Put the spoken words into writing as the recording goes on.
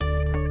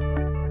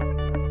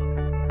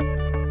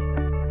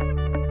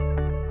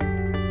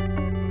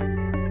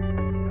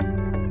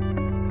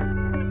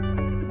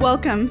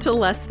Welcome to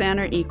Less Than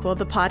or Equal,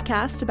 the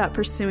podcast about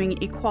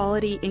pursuing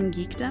equality in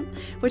geekdom,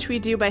 which we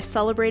do by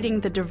celebrating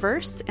the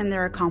diverse and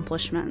their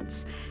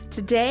accomplishments.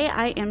 Today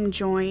I am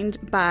joined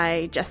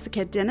by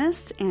Jessica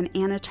Dennis and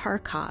Anna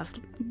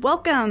Tarkov.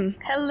 Welcome.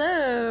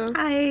 Hello.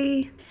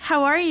 Hi.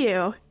 How are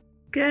you?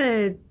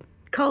 Good.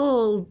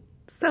 Cold.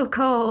 So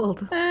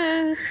cold.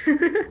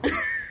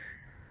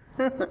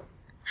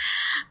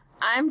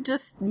 I'm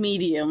just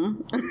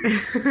medium.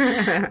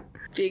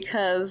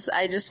 Because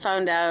I just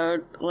found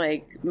out,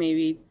 like,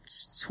 maybe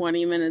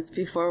 20 minutes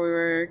before we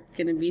were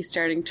going to be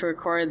starting to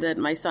record that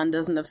my son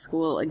doesn't have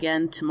school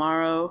again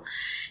tomorrow.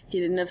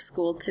 He didn't have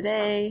school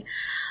today.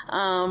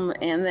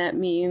 And that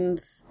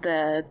means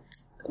that,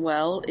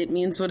 well, it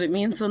means what it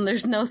means when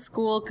there's no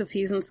school, because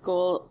he's in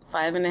school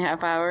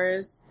 5.5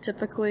 hours,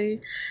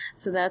 typically.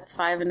 So that's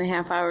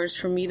 5.5 hours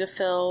for me to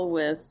fill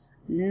with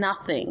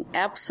nothing,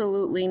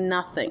 absolutely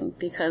nothing,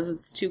 because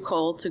it's too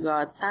cold to go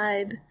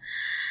outside.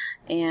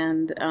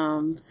 And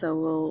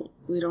so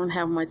we don't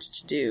have much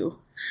to do.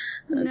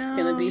 It's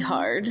going to be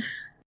hard.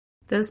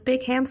 Those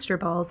big hamster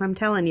balls, I'm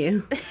telling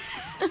you.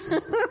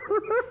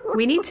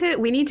 we need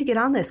to get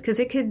on this because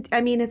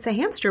it's a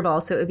hamster ball,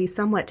 so it would be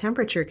somewhat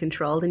temperature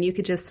controlled, and you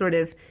could just sort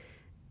of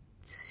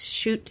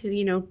shoot,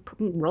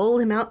 roll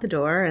him out the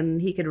door, and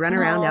he could run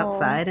around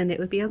outside, and it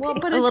would be okay. Well,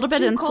 but a little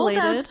bit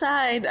insulated. Cold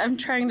outside. I'm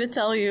trying to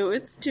tell you,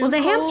 it's too cold.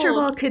 Well, the hamster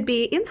ball could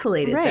be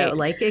insulated, though.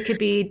 Like, it could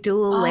be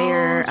dual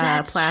layer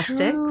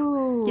plastic.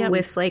 Yep.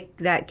 With, like,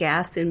 that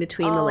gas in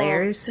between the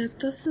layers.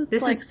 This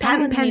like is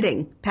patent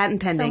pending.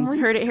 Patent pending.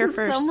 Heard it here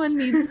first. Someone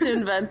needs to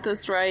invent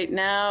this right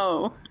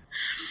now.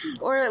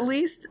 Or at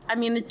least,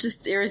 it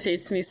just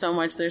irritates me so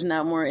much there's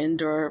not more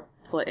indoor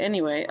play.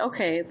 Anyway,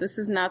 okay, this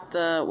is not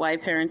the Why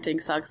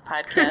Parenting Sucks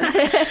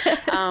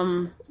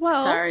podcast.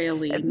 Well, sorry,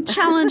 Aline.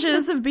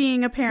 Challenges of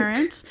being a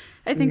parent.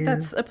 I think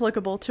that's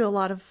applicable to a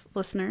lot of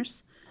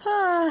listeners.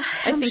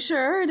 I'm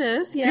sure it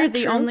is. Yeah, you're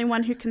the only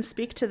one who can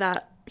speak to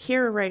that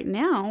here right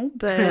now,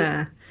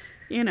 but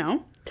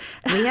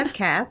we have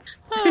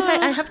cats.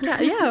 I have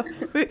cats. Yeah,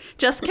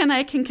 Jessica and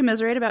I can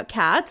commiserate about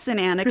cats, and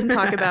Anna can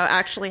talk about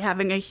actually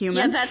having a human.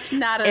 Yeah, that's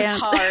not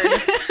as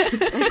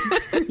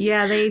hard.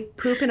 Yeah, they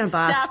poop in a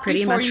box Stop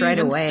pretty much right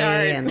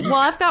away. Well,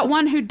 I've got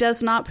one who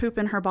does not poop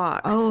in her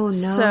box. Oh no!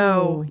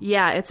 So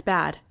yeah, it's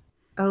bad.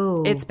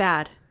 Oh, it's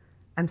bad.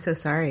 I'm so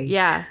sorry.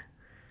 Yeah,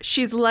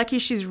 she's lucky.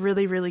 She's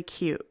really, really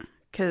cute.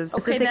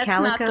 Okay, that's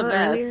not the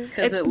best,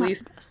 because at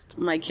least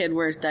my kid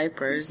wears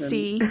diapers.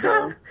 See?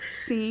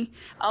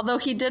 Although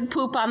he did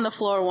poop on the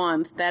floor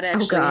once. That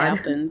actually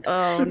happened.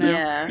 Oh, no.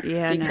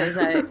 Yeah, because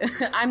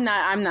I'm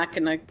not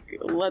going to,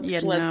 let's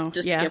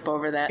just skip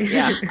over that.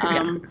 Yeah.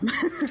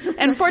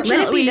 Unfortunately.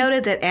 Let it be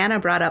noted that Anna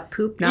brought up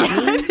poop, not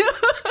me.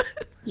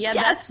 Yeah,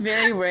 that's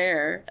very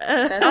rare.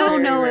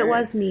 No, it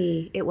was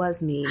me.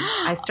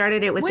 I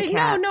started it with the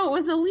cats. No, it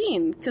was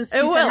Aline, because she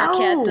said the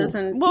cat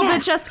doesn't. Well,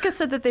 but Jessica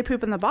said that they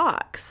poop in the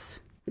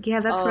box. Yeah,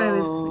 that's what I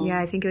was. Yeah,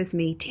 I think it was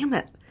me. Damn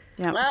it.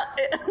 Yep.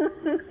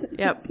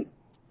 Yep.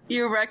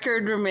 Your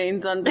record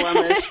remains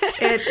unblemished.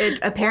 It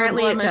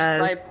apparently it does.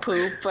 By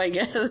poop, I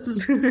guess.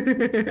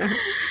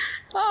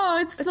 Oh,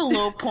 it's the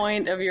low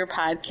point of your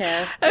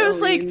podcast. I was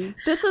like,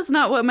 this is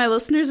not what my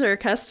listeners are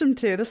accustomed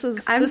to. This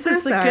is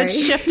a good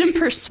shift in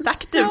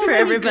perspective for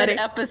everybody. Good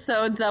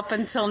episodes up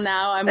until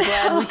now. I'm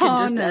glad we could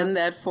just end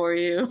that for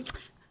you.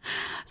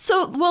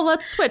 So, well,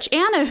 let's switch.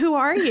 Anna, who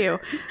are you?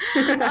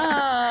 Who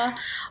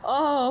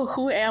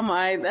am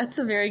I? That's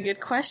a very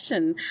good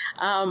question.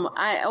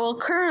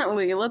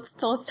 Currently, let's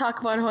talk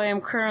about who I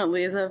am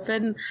currently. As I've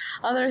been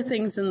other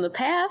things in the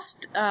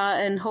past,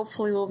 and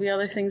hopefully will be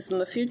other things in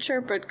the future.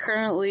 But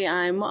currently,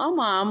 I'm a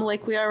mom,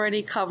 like we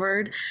already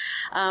covered,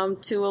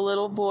 to a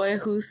little boy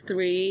who's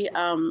 3,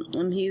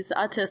 and he's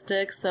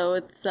autistic. So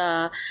it's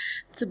a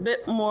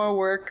bit more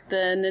work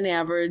than an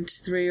average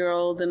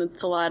 3-year-old, and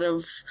it's a lot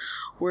of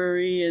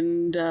worry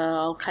and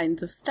all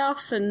kinds of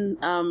stuff. And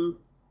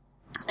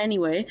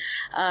anyway,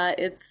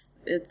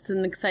 it's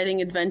an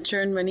exciting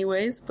adventure in many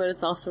ways, but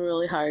it's also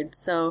really hard.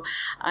 So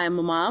I'm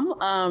a mom.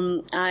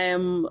 I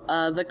am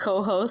the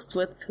co-host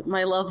with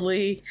my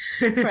lovely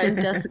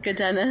friend Jessica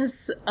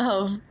Dennis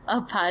of a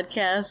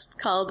podcast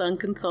called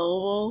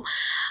Unconsolable,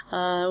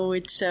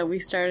 which we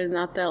started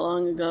not that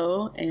long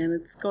ago, and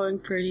it's going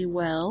pretty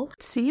well.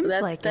 Seems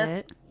like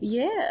it.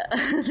 Yeah,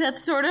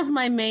 that's sort of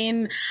my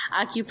main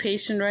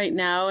occupation right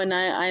now, and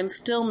I'm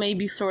still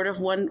maybe sort of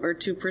 1 or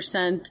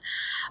 2%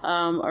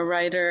 a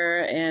writer,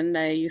 and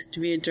I used to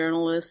be a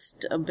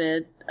journalist a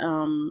bit.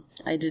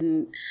 I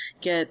didn't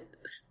get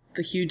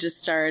the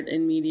hugest start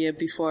in media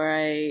before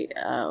I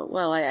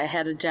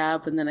had a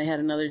job, and then I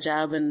had another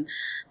job, and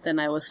then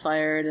I was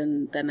fired,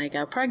 and then I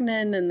got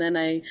pregnant, and then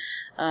I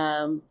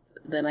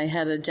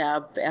had a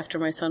job after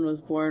my son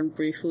was born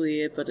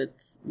briefly, but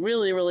it's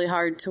really, really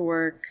hard to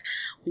work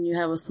when you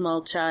have a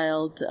small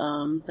child.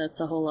 That's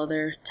a whole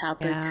other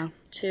topic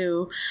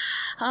too.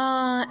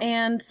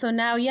 And so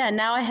now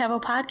I have a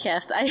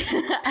podcast. I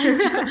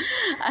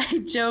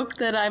joke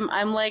that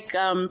I'm like,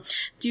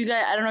 do you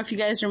guys, I don't know if you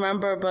guys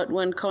remember, but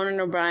when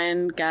Conan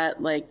O'Brien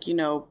got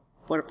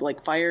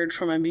like fired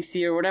from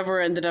NBC or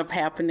whatever ended up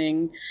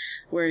happening,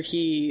 where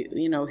he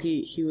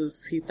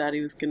thought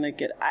he was gonna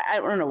get, I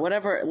don't know,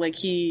 whatever, like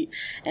he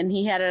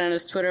had it on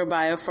his Twitter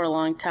bio for a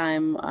long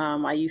time.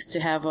 I used to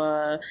have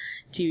a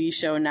TV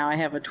show, now I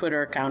have a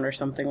Twitter account or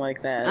something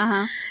like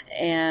that.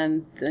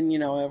 And then,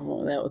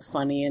 everyone, that was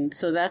funny. And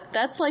so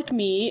that's like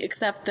me,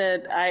 except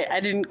that I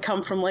didn't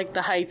come from like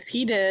the heights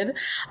he did.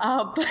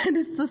 But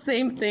it's the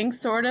same thing,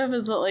 sort of,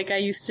 is that like I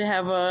used to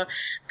have a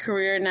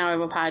career, now I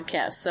have a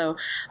podcast. So,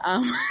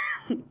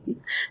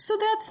 so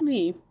that's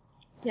me.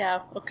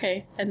 Yeah.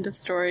 Okay. End of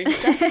story.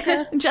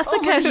 Jessica.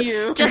 Jessica, over to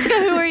you. Jessica,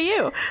 who are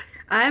you?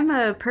 I'm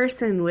a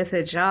person with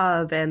a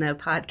job and a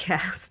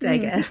podcast, I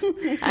guess.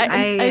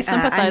 I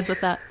sympathize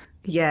with that.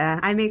 Yeah,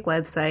 I make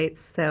websites,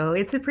 so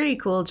it's a pretty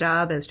cool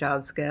job as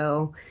jobs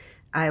go.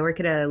 I work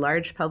at a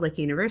large public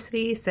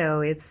university,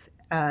 so it's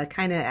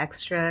kind of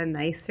extra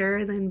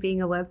nicer than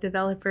being a web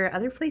developer at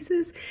other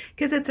places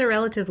because it's a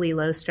relatively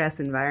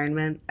low-stress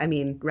environment. I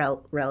mean,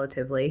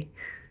 relatively,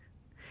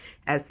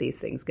 as these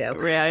things go.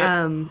 Right.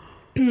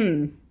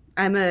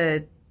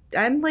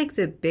 I'm like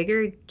the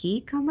bigger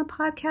geek on the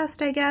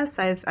podcast, I guess.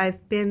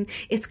 I've been,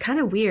 it's kind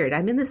of weird.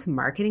 I'm in this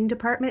marketing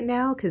department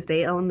now because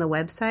they own the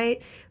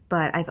website,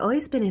 but I've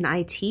always been in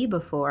IT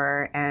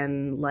before,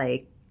 and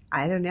like,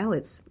 I don't know,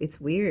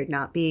 it's weird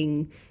not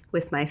being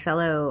with my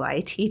fellow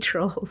IT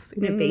trolls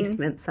in a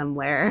basement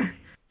somewhere.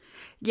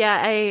 Yeah,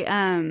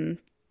 I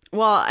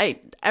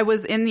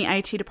was in the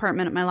IT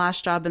department at my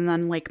last job, and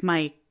then like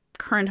my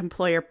current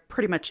employer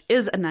pretty much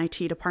is an IT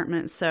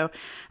department, so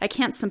I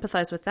can't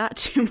sympathize with that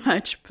too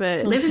much,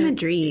 but living the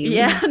dream.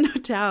 Yeah, no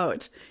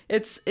doubt.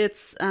 It's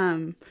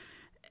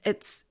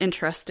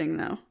interesting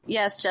though.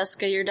 Yes,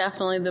 Jessica, you're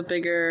definitely the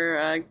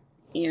bigger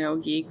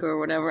geek or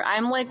whatever.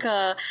 I'm like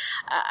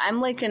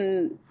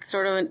an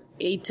sort of an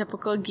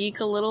atypical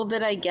geek a little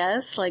bit, I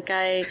guess. Like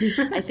I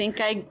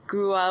think I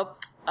grew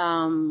up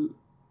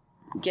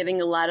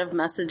getting a lot of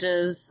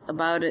messages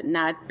about it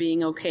not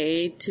being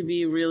okay to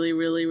be really,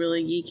 really,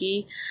 really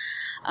geeky.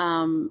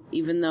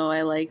 Even though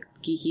I like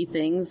geeky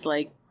things,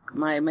 like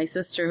my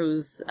sister,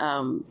 who's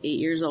 8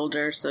 years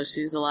older, so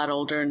she's a lot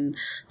older, and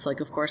so like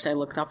of course I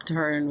looked up to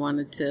her and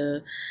wanted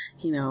to,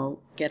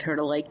 get her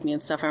to like me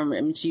and stuff. I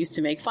mean, she used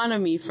to make fun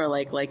of me for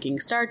like liking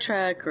Star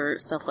Trek or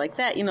stuff like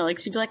that. Like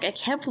she'd be like, I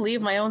can't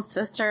believe my own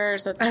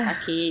sister's a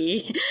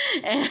Trekkie.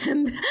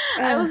 And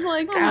I was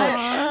like,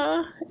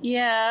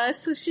 yeah.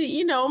 So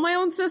she, my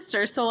own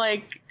sister. So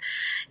like,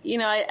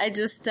 I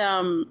just,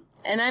 and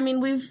I mean,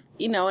 we've,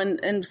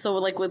 and so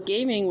like with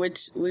gaming,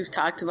 which we've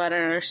talked about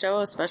on our show,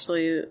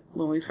 especially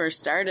when we first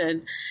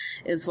started,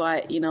 is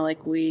why,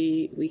 like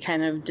we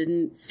kind of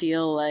didn't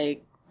feel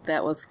like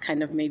that was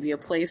kind of maybe a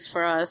place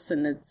for us.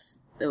 And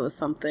it was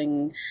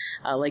something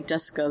like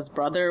Jessica's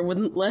brother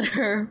wouldn't let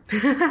her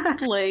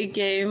play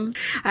games.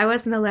 I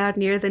wasn't allowed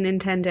near the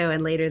Nintendo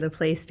and later the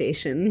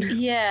PlayStation.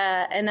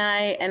 Yeah. And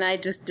I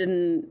just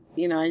didn't,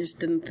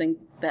 think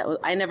that was,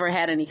 I never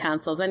had any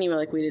consoles anyway.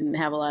 Like we didn't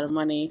have a lot of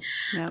money.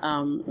 Yep.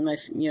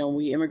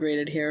 We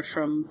immigrated here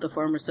from the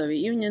former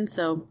Soviet Union.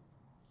 So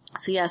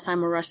yes,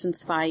 I'm a Russian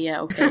spy.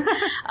 Yeah. Okay.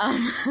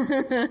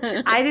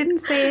 I didn't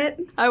say it.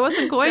 I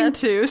wasn't going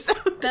to. So.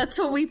 That's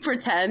what we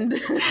pretend.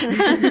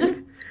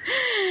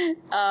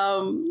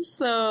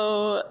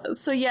 So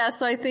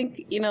I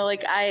think,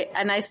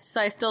 I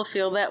still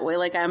feel that way.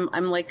 Like I'm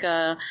like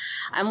a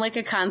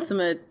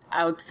consummate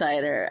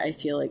outsider. I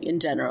feel like in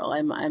general,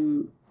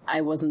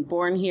 I wasn't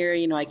born here.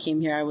 I came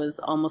here, I was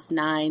almost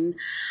 9.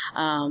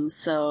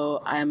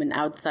 So I'm an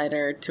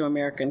outsider to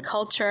American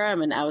culture.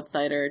 I'm an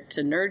outsider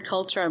to nerd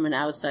culture. I'm an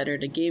outsider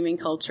to gaming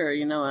culture,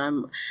 and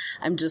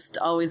I'm just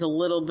always a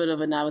little bit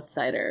of an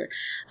outsider.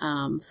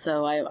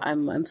 So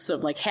I'm sort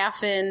of like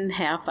half in,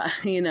 half,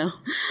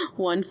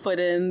 one foot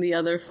in, the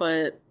other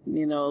foot,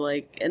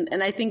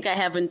 and I think I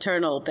have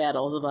internal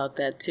battles about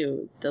that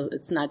too.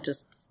 It's not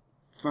just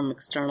from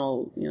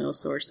external,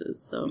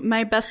 sources. So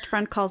my best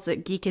friend calls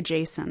it geek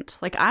adjacent.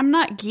 Like I'm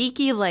not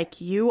geeky like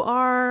you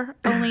are,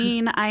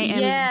 Aline. I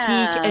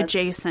am geek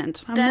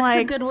adjacent. That's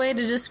a good way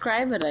to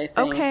describe it, I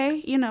think.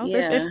 Okay,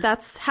 if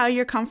that's how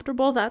you're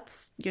comfortable,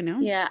 that's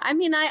Yeah, I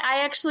mean,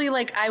 I actually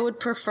I would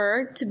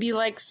prefer to be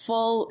like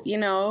full,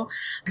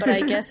 but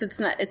I guess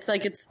it's not. It's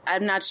like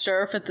I'm not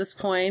sure if at this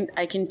point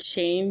I can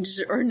change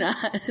or not.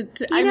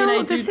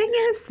 The thing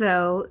is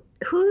though,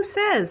 who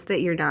says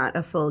that you're not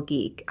a full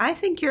geek? I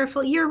think you're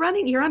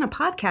you're on a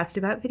podcast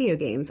about video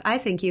games. I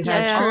think you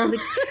have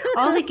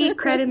all the geek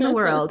cred in the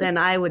world.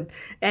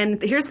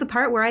 And here's the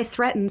part where I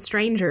threaten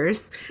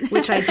strangers,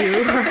 which I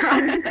do.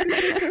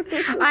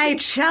 I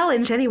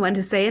challenge anyone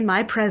to say in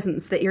my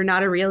presence that you're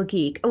not a real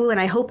geek. Oh, and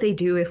I hope they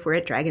do if we're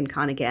at Dragon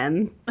Con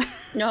again.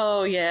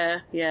 Oh, yeah,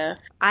 yeah.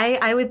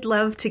 I would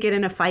love to get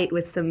in a fight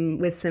with some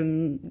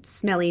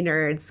smelly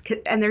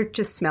nerds, and they're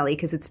just smelly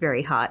because it's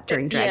very hot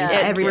during Dragon Con.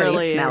 Everybody's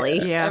really smelly.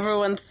 Yeah.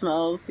 Everyone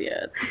smells.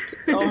 Yeah.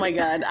 Oh my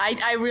God.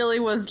 I really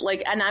was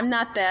like, and I'm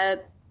not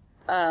that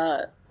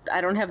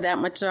I don't have that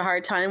much of a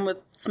hard time with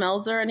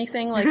smells or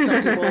anything. Like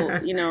some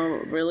people, you know,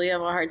 really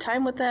have a hard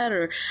time with that.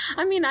 Or,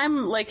 I mean,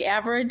 I'm like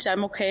average.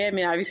 I'm okay. I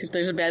mean, obviously, if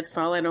there's a bad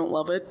smell, I don't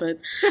love it. But,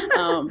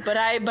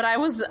 I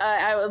was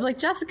like,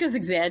 Jessica's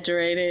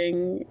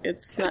exaggerating.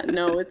 It's not.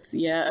 No, it's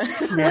yeah.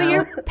 No. Well,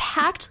 you're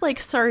packed like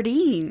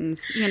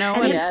sardines, you know.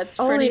 And it's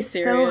pretty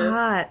serious. So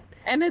hot.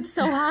 And it's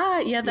so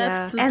hot. Yeah,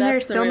 that's and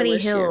there's so many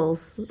issue.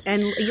 hills.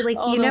 And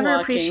you never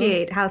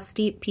appreciate how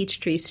steep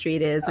Peachtree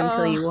Street is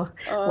until you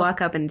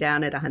walk up and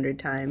down it 100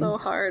 times. So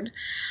hard.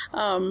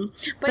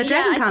 But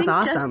Dragon Con's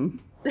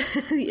awesome.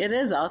 It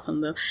is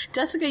awesome though.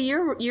 Jessica,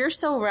 you're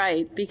so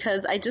right,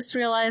 because I just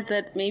realized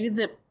that maybe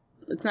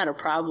it's not a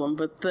problem,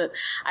 but that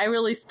I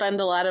really spend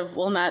a lot of,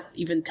 well, not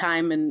even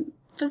time in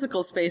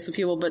physical space with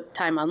people, but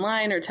time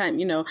online or time,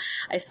 you know,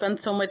 I spend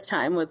so much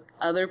time with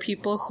other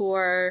people who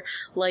are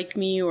like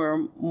me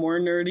or more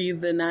nerdy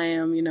than I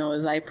am, you know,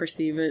 as I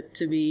perceive it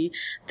to be,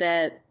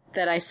 that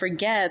I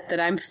forget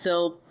that I'm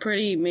still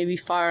pretty maybe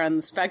far on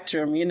the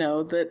spectrum, you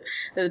know, that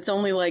it's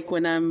only like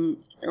when I'm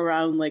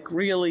around like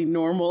really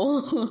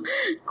normal,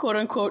 quote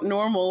unquote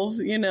normals,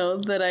 you know,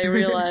 that I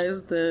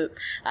realize that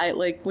I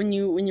like when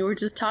you were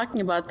just talking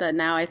about that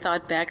now, I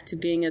thought back to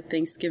being at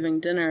Thanksgiving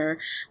dinner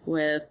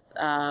with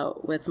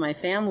my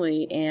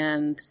family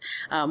and,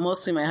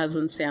 mostly my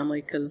husband's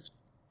family, because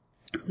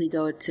we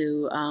go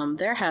to,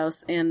 their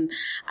house, and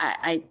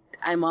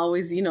I'm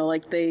always, you know,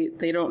 like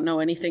they don't know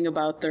anything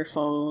about their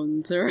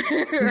phones or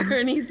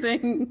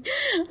anything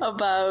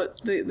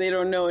about, they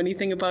don't know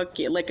anything about,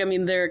 like, I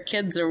mean, their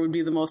kids would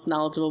be the most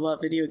knowledgeable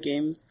about video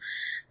games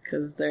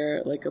because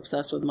they're like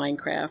obsessed with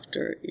Minecraft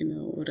or, you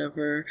know,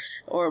 whatever,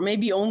 or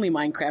maybe only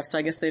Minecraft. So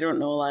I guess they don't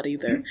know a lot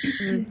either.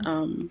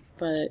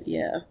 But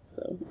yeah,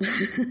 so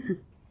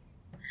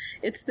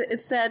it's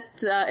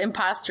that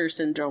imposter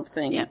syndrome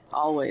thing. Yeah.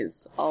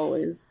 Always.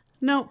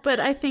 No, but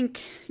I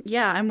think,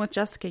 yeah, I'm with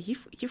Jessica.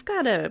 You've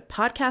got a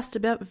podcast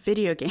about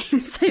video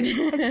games.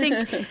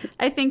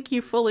 I think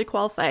you fully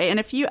qualify. And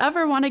if you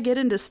ever want to get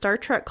into Star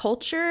Trek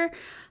culture,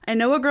 I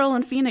know a girl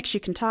in Phoenix you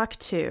can talk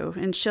to,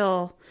 and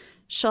she'll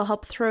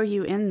help throw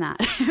you in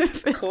that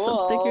if it's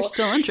something you're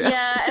still interested in.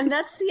 Yeah, and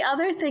that's the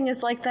other thing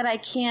is like that I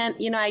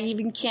can't, you know, I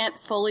even can't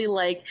fully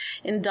like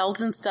indulge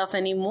in stuff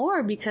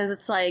anymore because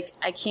it's like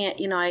I can't,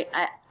 you know,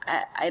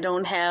 I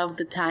don't have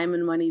the time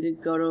and money to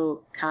go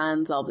to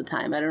cons all the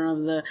time. I don't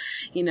have the,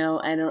 you know,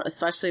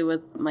 especially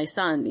with my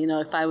son, you know,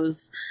 if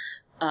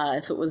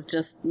it was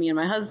just me and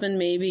my husband,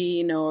 maybe,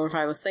 you know, or if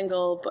I was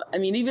single, but I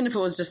mean, even if it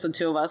was just the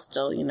two of us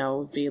still, you know, it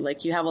would be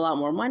like, you have a lot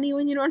more money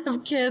when you don't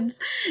have kids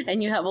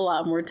and you have a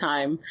lot more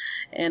time.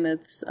 And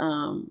it's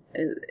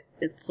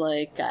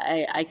like,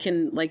 I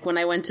can, like, when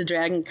I went to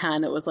Dragon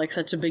Con, it was like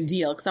such a big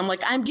deal. Cause I'm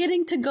like, I'm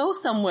getting to go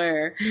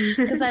somewhere.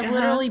 Cause I've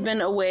literally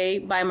been away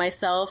by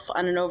myself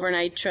on an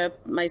overnight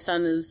trip. My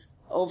son is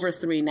over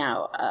 3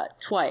 now,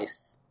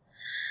 twice.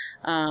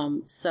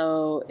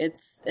 So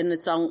it's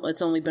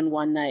only been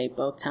one night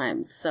both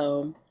times.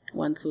 So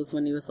once was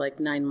when he was like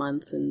 9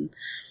 months and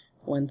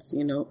once,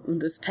 you know,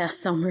 this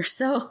past summer.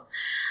 So,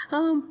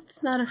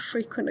 it's not a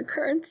frequent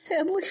occurrence,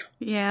 sadly.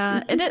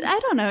 Yeah. And I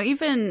don't know,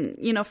 even,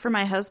 you know, for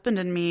my husband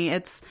and me,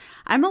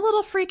 I'm a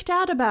little freaked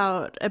out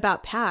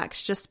about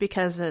PAX just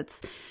because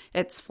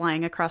it's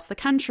flying across the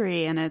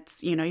country and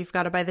it's, you know, you've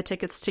got to buy the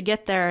tickets to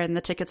get there and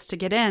the tickets to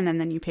get in and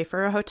then you pay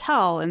for a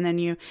hotel and then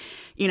you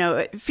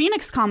know,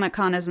 Phoenix Comic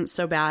Con isn't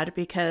so bad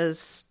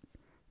because,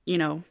 you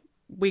know,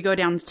 we go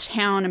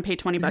downtown and pay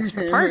 $20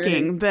 for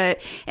parking,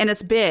 and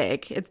it's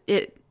big.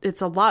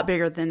 It's a lot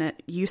bigger than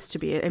it used to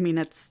be. I mean,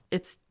 it's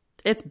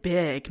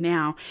big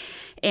now.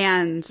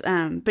 And,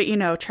 but you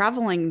know,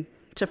 traveling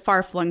to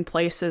far-flung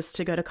places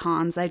to go to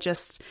cons,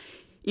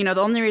 you know,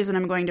 the only reason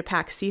I'm going to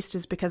PAX East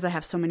is because I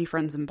have so many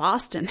friends in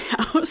Boston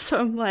now.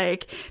 So I'm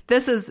like,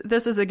 this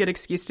is a good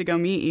excuse to go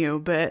meet you.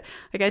 But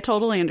like, I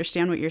totally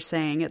understand what you're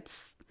saying.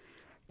 It's,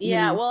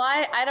 yeah, well,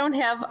 I don't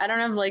have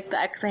like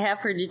because I have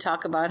heard you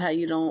talk about how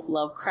you don't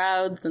love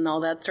crowds and all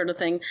that sort of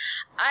thing.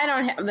 I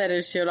don't have that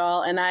issue at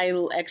all, and I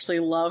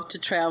actually love to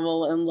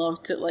travel and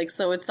love to like.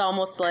 So it's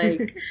almost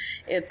like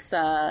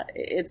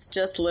it's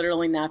just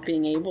literally not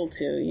being able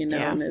to, you know,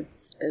 and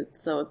it's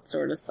so it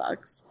sort of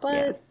sucks,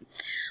 but.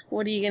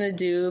 What are you going to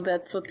do?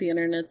 That's what the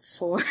internet's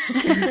for.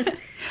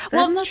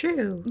 That's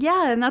true.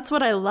 Yeah, and that's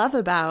what I love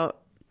about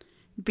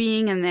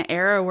being in the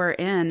era we're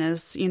in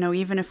is, you know,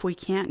 even if we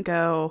can't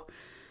go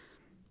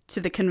to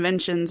the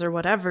conventions or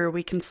whatever,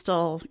 we can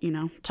still, you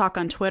know, talk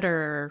on Twitter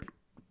or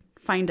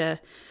find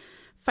a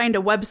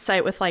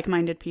website with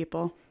like-minded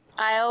people.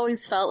 I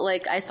always felt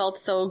like I felt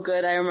so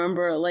good. I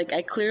remember, like,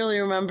 I clearly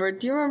remember,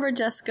 do you remember,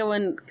 Jessica,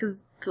 because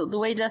the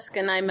way Jessica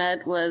and I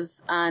met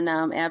was on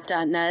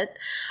app.net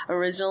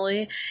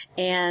originally,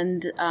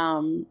 and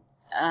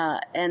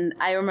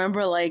I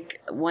remember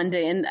like one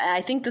day, and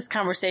I think this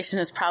conversation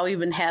has probably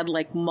been had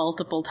like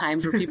multiple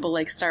times where people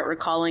like start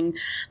recalling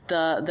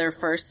their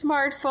first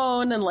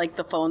smartphone and like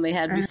the phone they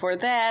had before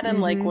that, and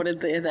like what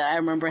did I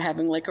remember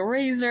having like a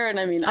Razor,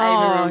 and I mean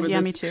I even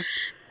remember me too.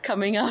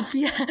 coming up,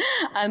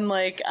 on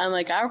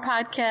our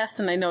podcast,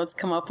 and I know it's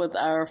come up with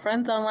our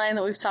friends online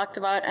that we've talked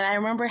about, and I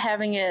remember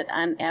having it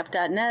on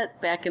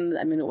app.net back in,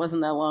 it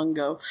wasn't that long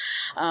ago,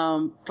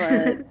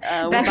 but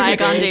back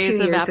bygone days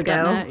of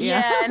app.net.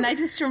 Yeah, and I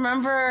just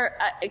remember,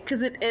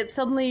 because it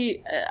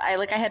suddenly, I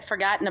had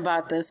forgotten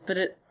about this, but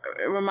it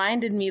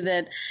reminded me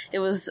that it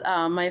was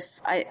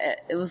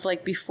it was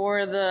like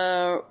before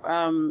the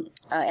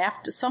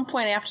after some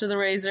point after the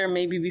Razor,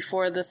 maybe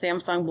before the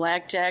Samsung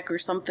Blackjack or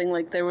something.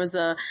 Like there was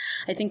I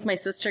think my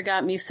sister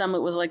got me some.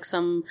 It was like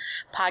some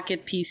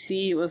pocket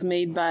PC. It was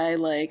made by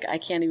I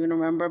can't even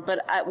remember. But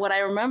what I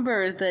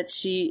remember is that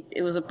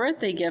it was a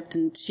birthday gift,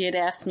 and she had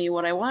asked me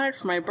what I wanted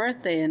for my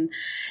birthday, and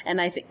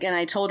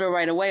I told her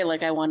right away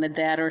I wanted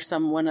that or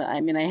someone. I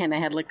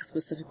had a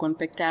specific one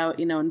picked out,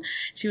 and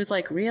she was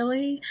like,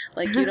 "Really?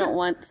 You don't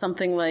want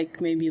something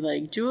maybe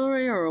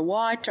jewelry or a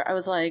watch?" Or I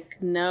was like,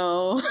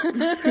 "No."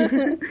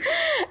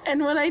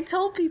 And when I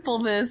told people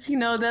this,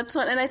 that's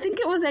what, and I think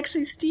it was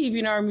actually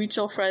Steve, our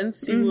mutual friend,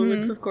 Steve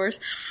Lewitz, of course,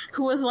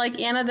 who was like,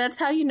 "Anna, that's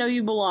how you know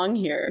you belong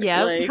here."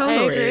 Yeah, totally.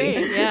 I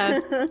agree. Yeah.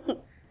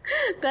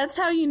 That's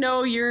how you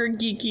know you're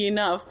geeky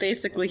enough,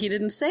 basically. He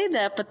didn't say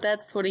that, but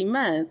that's what he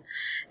meant,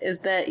 is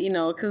that,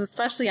 because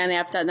especially on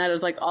app.net, it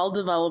was all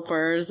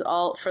developers,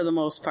 all, for the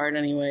most part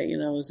anyway, it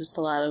was just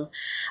a lot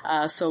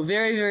of, so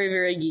very, very,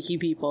 very geeky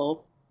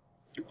people.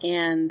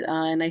 And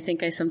I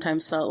think I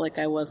sometimes felt like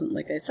I wasn't,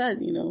 like I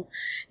said,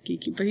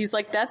 geeky. But he's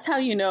like, that's how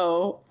you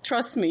know,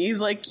 trust me. He's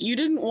like, you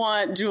didn't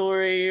want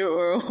jewelry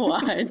or a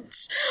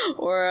watch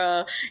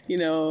or,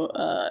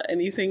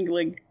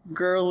 anything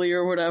girly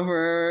or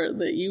whatever,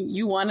 that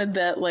you wanted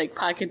that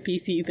pocket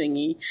PC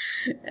thingy.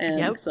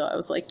 And so I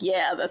was like,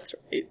 yeah, that's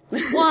right.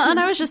 Well, and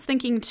I was just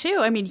thinking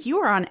too, you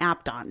were on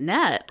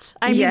app.net.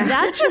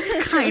 That just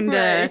kind of,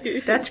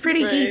 right. That's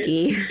pretty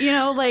geeky.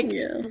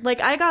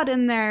 I got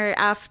in there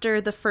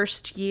after the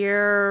first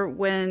year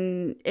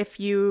when if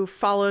you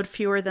followed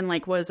fewer than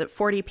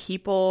 40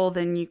 people,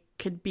 then you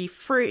could be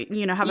free,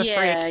 have a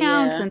free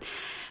account. And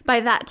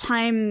by that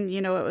time,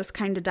 it was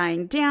kind of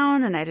dying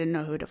down and I didn't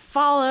know who to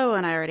follow,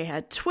 and I already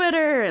had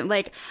Twitter, and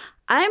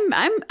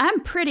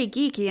I'm pretty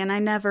geeky, and I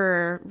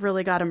never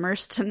really got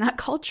immersed in that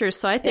culture.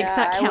 So I think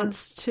that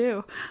counts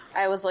too.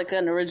 I was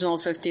an original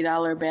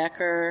 $50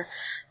 backer.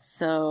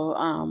 So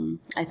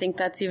I think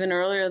that's even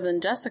earlier than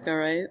Jessica,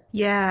 right?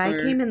 Yeah,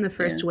 I came in the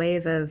first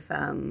wave of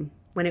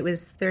when it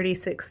was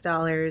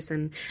 $36,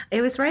 and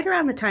it was right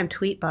around the time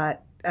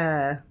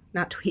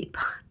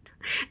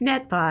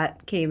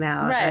NetBot came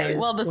out. Right.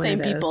 Well, the same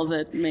people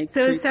that make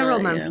So it was several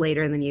months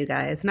later than you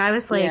guys. And I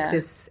was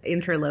this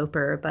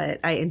interloper,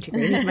 but I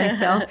integrated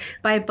myself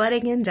by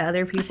butting into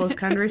other people's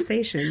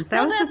conversations.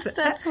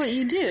 That's what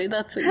you do.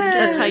 That's what you do.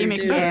 That's how you make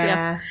friends.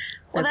 Yeah.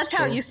 Well, that's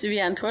how it used to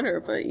be on Twitter,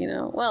 but,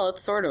 it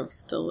sort of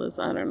still is.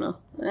 I don't know.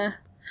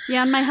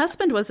 Yeah, and my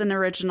husband was an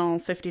original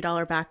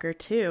 $50 backer,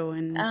 too.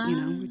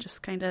 And, we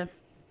just kind of...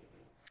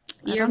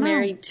 You're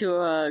married to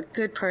a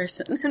good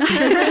person.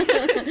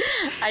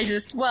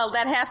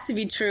 that has to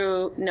be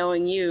true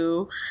knowing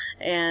you.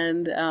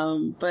 And,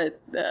 but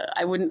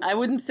I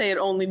wouldn't say it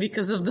only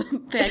because of the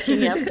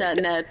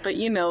backingapp.net, but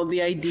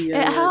the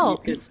idea. It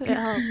helps. It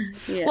helps.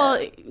 Yeah.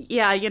 Well,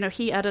 yeah,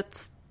 he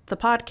edits the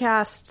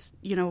podcast,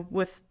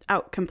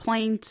 without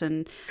complaint,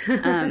 and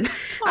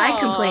I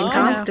complain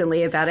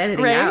constantly about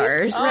editing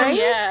hours. Right?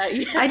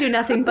 Yeah. I do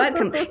nothing but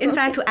in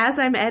fact, as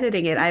I'm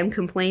editing it, I'm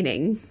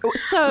complaining.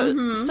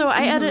 So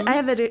I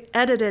have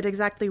edited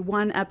exactly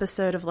one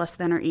episode of Less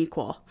Than or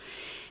Equal.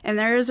 And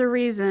there is a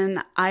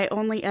reason I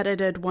only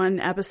edited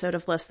one episode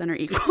of Less Than or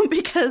Equal,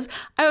 because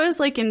I was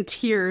in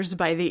tears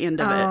by the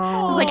end of it.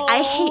 I was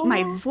I hate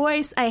my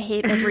voice. I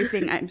hate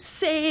everything I'm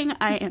saying.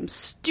 I am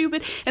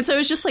stupid. And so it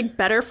was just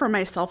better for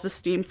my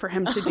self-esteem for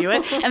him to do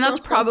it. And that's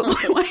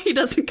probably why he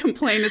doesn't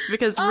complain, is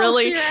because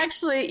really...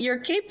 So you're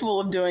capable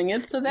of doing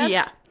it. So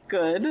that's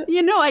good.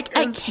 I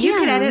can. You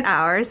can edit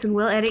ours and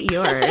we'll edit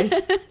yours.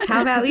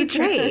 How about we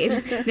trade?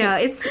 No,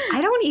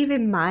 I don't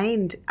even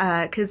mind,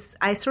 because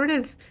I sort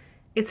of...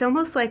 It's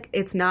almost like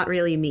it's not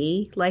really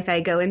me.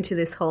 I go into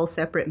this whole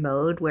separate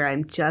mode where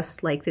I'm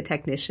just the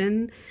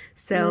technician.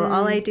 So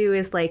all I do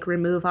is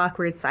remove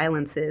awkward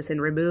silences and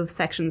remove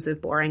sections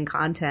of boring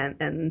content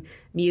and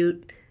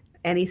mute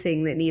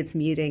anything that needs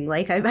muting.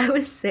 I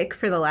was sick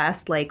for the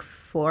last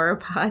 4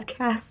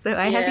 podcasts. So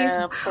I had these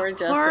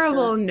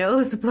horrible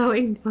nose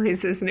blowing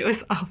noises, and it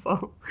was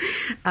awful.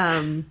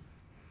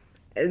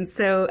 And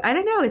so I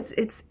don't know. It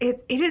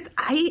is.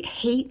 I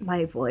hate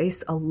my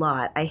voice a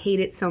lot. I hate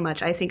it so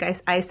much. I think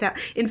I sound.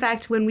 In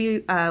fact, when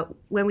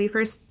we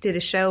first did a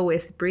show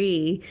with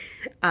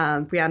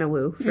Brianna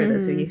Wu, for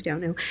those of you who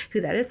don't know who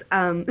that is,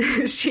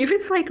 she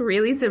was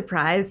really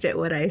surprised at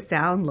what I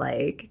sound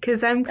like,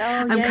 because I'm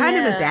kind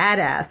of a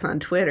badass on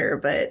Twitter,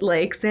 but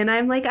then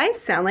I'm I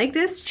sound like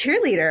this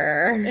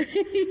cheerleader.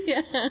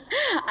 Yeah,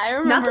 I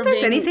remember. Not that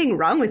there's anything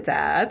wrong with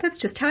that. That's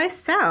just how I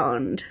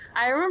sound.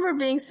 I remember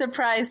being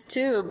surprised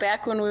too.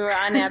 Back when we were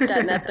on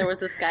app.net, there was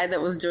this guy that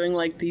was doing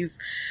these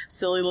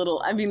silly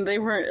little, they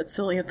weren't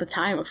silly at the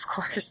time, of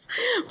course,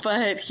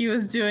 but he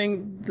was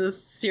doing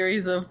this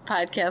series of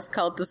podcasts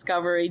called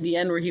Discover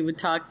ADN, where he would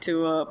talk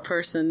to a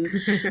person.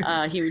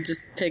 He would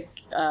just pick,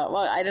 well,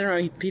 I don't know,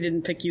 he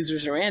didn't pick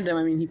users at random.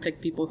 I mean, he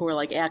picked people who were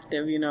like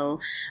active, you know,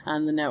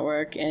 on the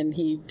network, and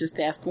he just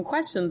asked them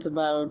questions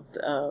about,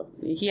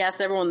 he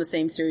asked everyone the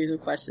same series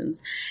of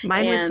questions.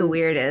 Mine was the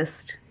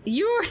weirdest.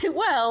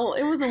 Well,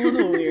 it was a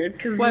little weird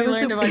because we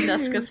learned about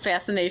Jessica's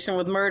fascination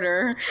with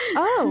murder.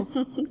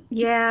 Oh.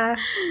 Yeah.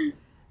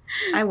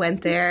 I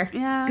went there.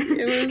 Yeah.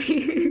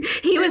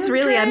 He was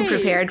really great.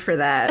 Unprepared for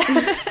that.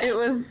 It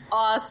was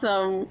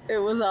awesome. It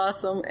was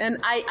awesome. And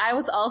I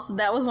was also,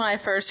 that was when I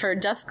first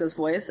heard Jessica's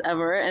voice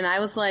ever. And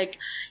I was like,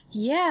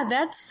 yeah,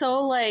 that's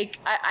so like,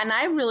 and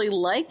I really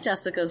like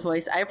Jessica's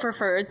voice. I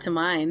prefer it to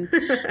mine.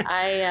 Cause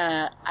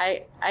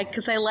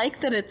I like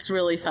that it's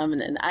really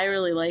feminine. I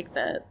really like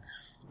that.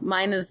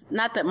 Mine is,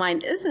 not that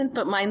mine isn't,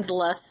 but mine's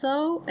less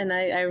so. And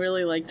I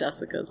really like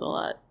Jessica's a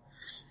lot.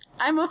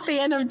 I'm a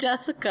fan of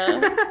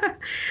Jessica.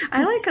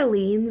 I like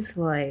Aline's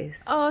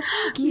voice. Oh,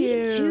 thank you.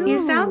 Me too.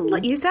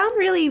 You sound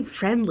really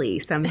friendly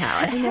somehow.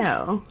 I don't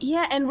know.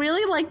 Yeah, and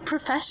really like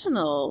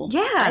professional.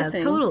 Yeah, I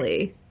think.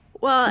 Totally.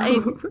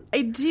 Well,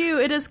 I do.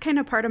 It is kind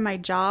of part of my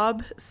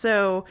job.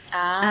 So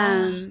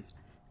I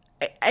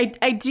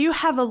do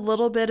have a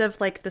little bit of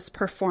like this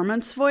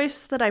performance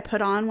voice that I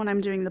put on when I'm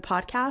doing the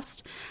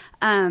podcast.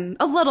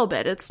 A little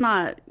bit. It's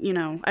not, you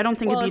know, I don't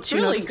think it'd be too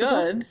really noticeable.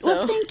 good. So.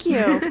 Well, thank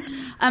you.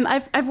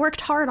 I've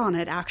worked hard on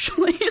it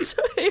actually,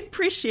 so I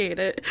appreciate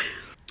it.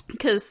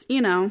 Because,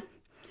 you know,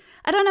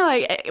 I don't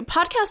know.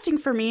 Podcasting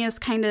for me is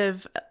kind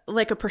of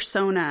like a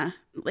persona.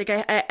 Like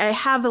I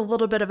have a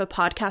little bit of a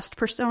podcast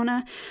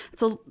persona.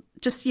 It's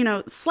just, you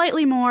know,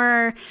 slightly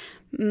more,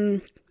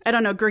 I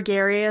don't know,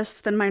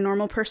 gregarious than my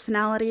normal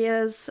personality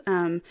is.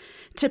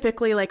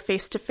 Typically, like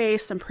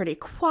face-to-face, I'm pretty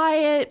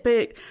quiet,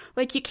 but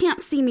like you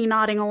can't see me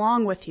nodding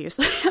along with you,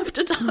 so I have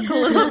to talk a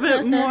little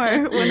bit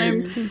more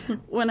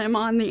when I'm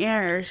on the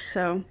air.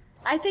 So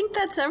I think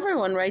that's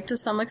everyone, right? To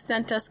some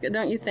extent, Jessica,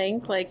 don't you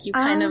think? Like you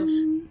kind of,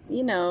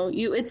 you know,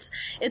 it's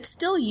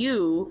still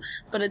you,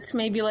 but it's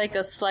maybe like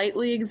a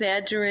slightly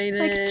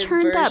exaggerated, like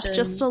turned version. up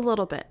just a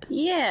little bit.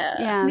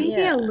 Yeah,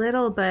 Maybe a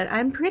little, but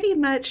I'm pretty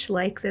much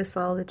like this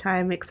all the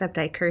time, except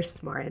I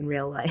curse more in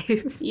real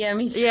life. Yeah,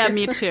 me too. Yeah,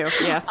 me too.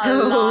 Yeah,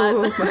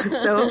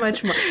 so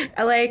much more.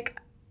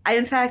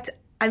 In fact,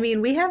 I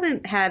mean, I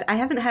haven't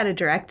had a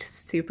direct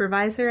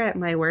supervisor at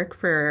my work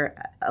for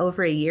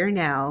over a year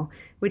now,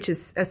 which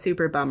is a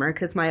super bummer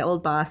because my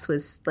old boss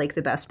was like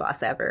the best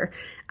boss ever.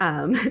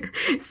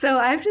 So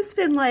I've just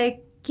been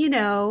like, you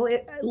know,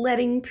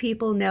 letting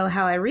people know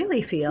how I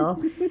really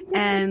feel.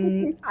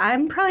 And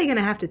I'm probably going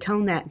to have to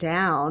tone that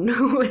down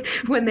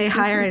when they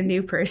hire a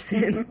new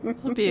person.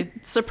 it'll be a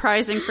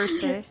surprising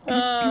first day.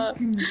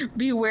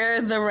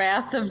 Beware the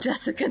wrath of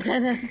Jessica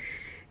Dennis.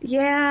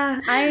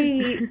 Yeah,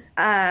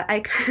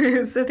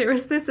 so there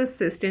was this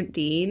assistant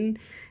dean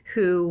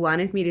who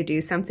wanted me to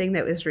do something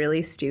that was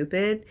really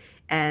stupid.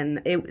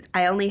 And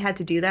I only had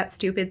to do that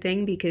stupid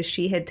thing because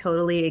she had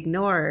totally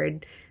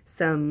ignored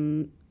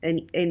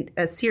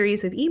a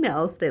series of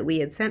emails that we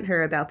had sent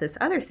her about this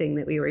other thing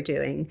that we were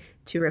doing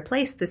to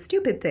replace the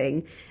stupid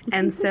thing.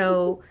 And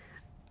so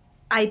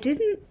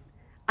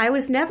I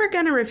was never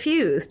going to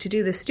refuse to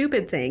do the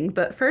stupid thing,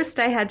 but first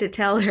I had to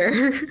tell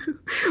her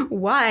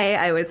why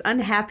I was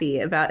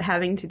unhappy about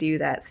having to do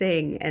that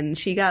thing. And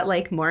she got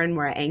like more and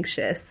more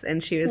anxious,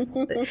 and she was,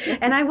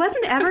 and I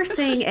wasn't ever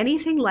saying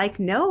anything like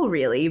no,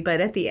 really.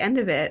 But at the end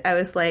of it, I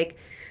was like,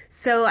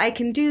 so I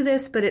can do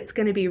this, but it's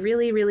going to be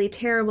really, really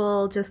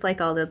terrible, just like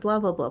all the blah,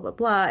 blah, blah, blah,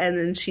 blah. And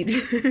then she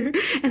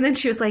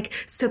was like,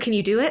 so can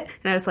you do it?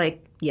 And I was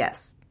like,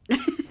 yes.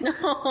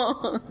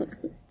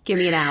 Give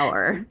me an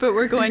hour. But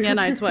we're going in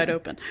eyes wide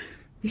open.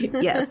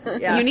 Yes.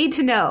 Yeah. You need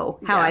to know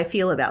how I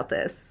feel about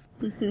this.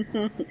 I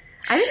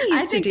didn't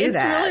used to do it's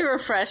that. It's really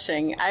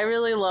refreshing. I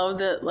really love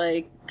that,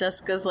 like,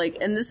 Jessica's like,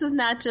 and this is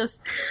not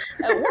just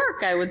at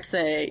work, I would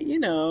say, you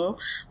know,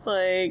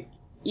 like,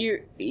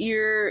 you're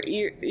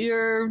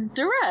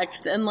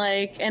direct, and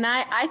like, and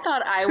I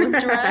thought I was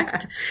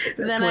direct.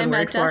 Then I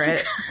met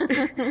Jessica.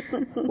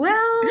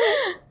 Well,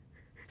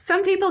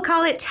 some people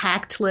call it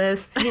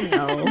tactless, you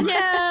know.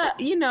 Yeah,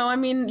 you know, I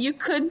mean, you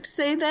could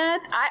say that.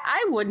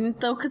 I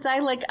wouldn't though, because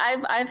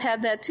I've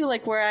had that too,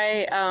 like where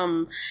I,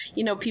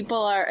 you know,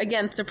 people are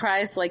again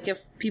surprised, like if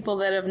people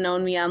that have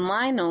known me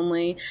online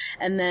only,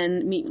 and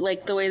then me,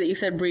 like the way that you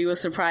said Bree was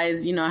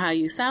surprised, you know, how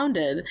you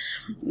sounded,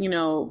 you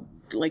know,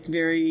 like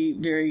very,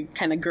 very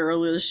kind of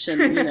girlish,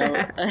 and you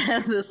know,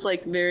 have this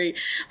like very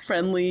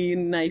friendly,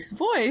 nice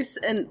voice.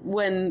 And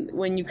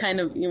when you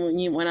kind of, you know, when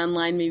you went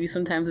online, maybe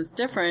sometimes it's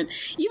different,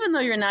 even though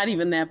you're not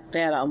even that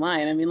bad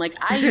online. I mean, like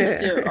I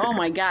used to, oh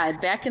my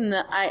God, back in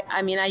the,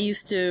 I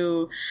used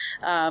to,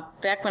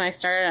 back when I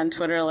started on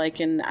Twitter, like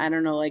in, I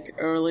don't know, like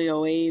early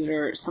 2008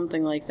 or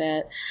something like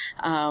that,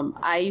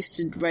 I used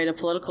to write a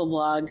political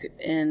blog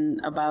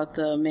about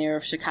the mayor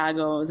of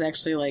Chicago. It was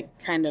actually like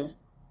kind of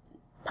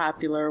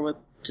popular with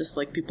just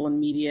like people in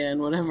media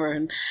and whatever.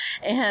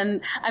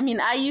 And I mean,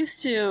 I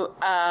used to,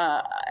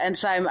 and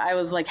so I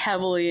was like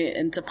heavily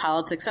into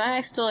politics, and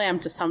I still am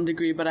to some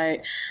degree, but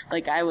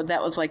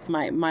that was like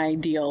my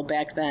deal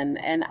back then.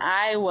 And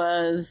I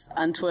was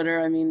on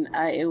Twitter. I mean,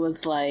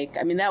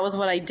 that was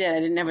what I did. I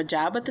didn't have a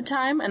job at the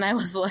time. And I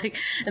was like,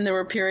 and there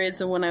were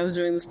periods of when I was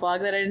doing this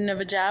blog that I didn't have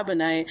a job.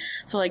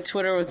 So like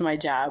Twitter was my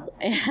job.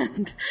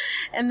 And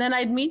then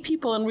I'd meet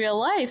people in real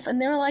life,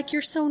 and they were like,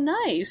 "You're so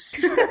nice."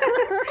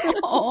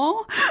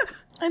 Aw.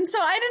 And so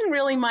I didn't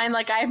really mind,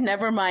 like, I've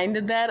never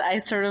minded that. I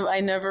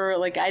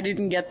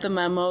didn't get the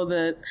memo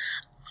that,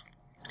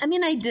 I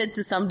mean, I did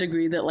to some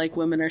degree that, like,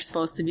 women are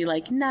supposed to be,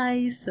 like,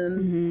 nice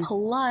and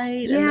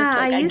polite. Yeah, and this,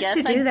 like, I used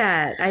to do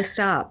that. I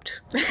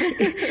stopped.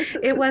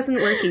 It wasn't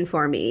working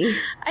for me.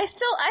 I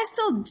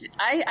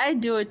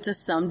do it to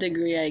some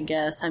degree, I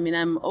guess. I mean,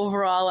 I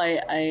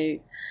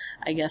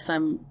guess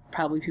I'm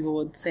probably, people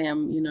would say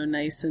I'm,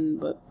 nice,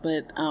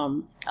 but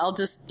I'll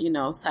just,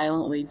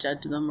 silently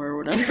judge them or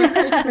whatever.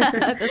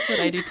 That's what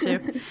I do too.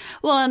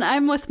 Well, and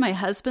I'm with my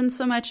husband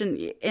so much,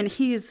 and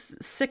he's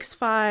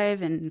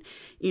 6'5", and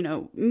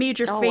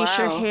major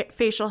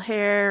facial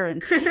hair,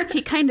 and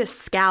he kind of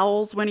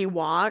scowls when he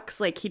walks,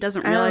 like he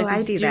doesn't realize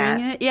he's doing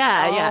it.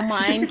 Yeah.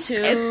 Mine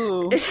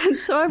too. And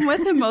so I'm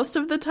with him most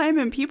of the time,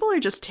 and people are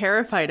just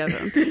terrified of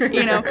him.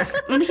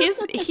 And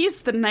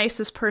he's the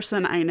nicest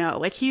person I know.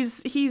 Like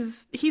he's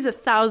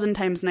 1,000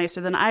 times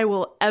nicer than I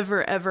will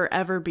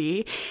ever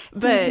be.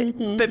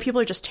 But people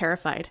are just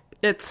terrified.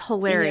 It's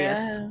hilarious.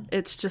 Yeah.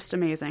 It's just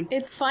amazing.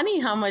 It's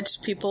funny how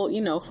much people,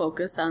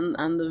 focus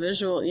on the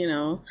visual,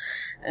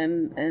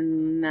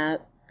 and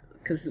not,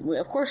 because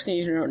of course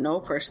you don't know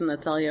a person,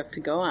 that's all you have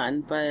to go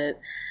on. But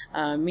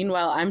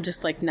meanwhile, I'm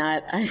just like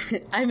not,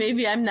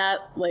 I'm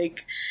not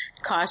like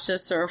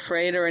cautious or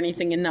afraid or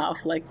anything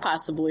enough, like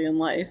possibly in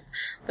life.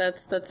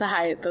 That's a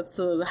high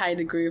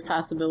degree of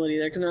possibility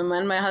there. Because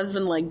my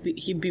husband, like,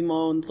 he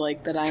bemoans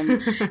like that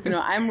I'm,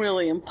 I'm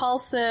really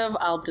impulsive.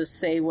 I'll just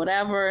say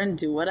whatever and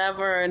do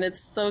whatever, and it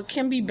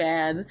can be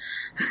bad,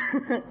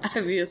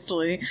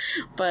 obviously.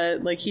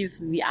 But like he's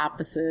the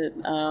opposite.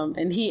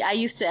 And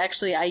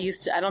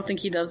I don't think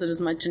he does it as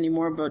much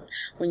anymore. But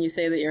when you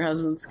say that your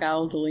husband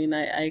scowls, Aline,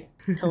 I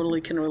totally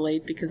can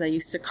relate, because I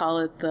used to call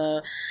it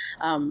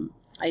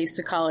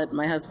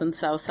my husband's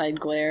Southside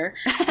glare,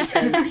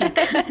 because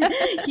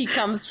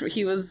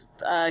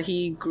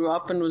he grew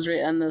up and was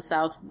right on the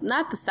south,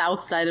 not the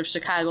south side of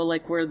Chicago,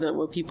 like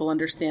what people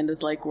understand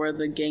is like where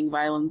the gang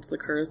violence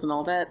occurs and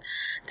all that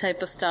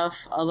type of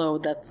stuff, although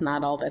that's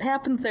not all that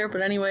happens there,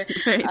 but anyway.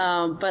 Right.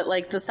 But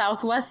like the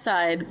southwest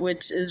side,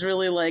 which is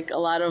really like a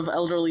lot of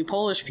elderly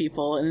Polish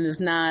people, and is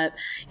not,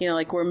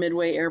 like where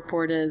Midway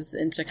Airport is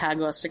in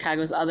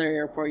Chicago's other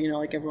airport,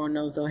 like everyone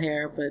knows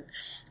O'Hare, but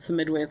so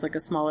Midway is like a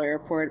smaller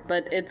airport.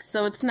 But it's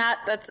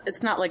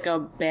not like a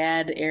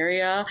bad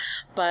area,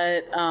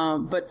 but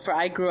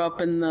I grew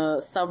up in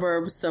the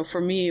suburbs, so for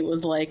me it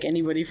was like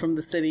anybody from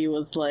the city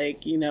was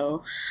like,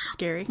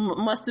 scary.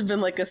 Must have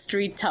been like a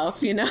street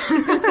tough, And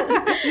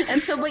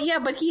so, but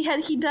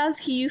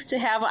he used to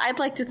have, I'd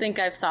like to think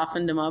I've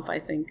softened him up, I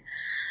think,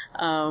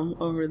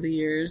 over the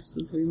years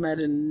since we met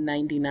in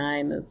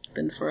 99. It's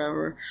been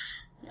forever.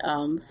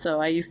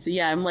 So I used to,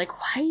 I'm like,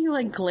 why are you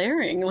like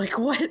glaring? Like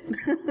what?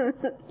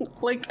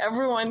 Like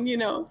everyone,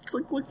 it's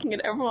like looking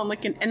at everyone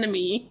like an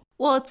enemy.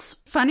 Well, it's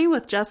funny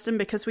with Justin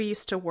because we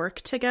used to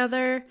work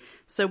together.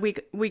 So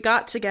we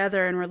got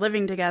together and we're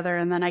living together,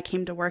 and then I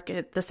came to work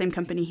at the same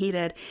company he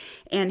did,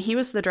 and he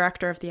was the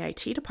director of the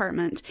IT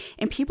department,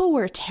 and people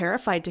were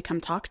terrified to come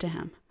talk to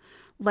him.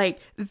 Like,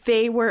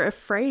 they were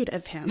afraid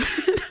of him.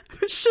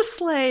 It's just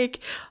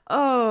like,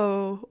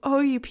 oh,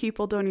 you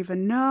people don't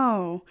even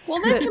know.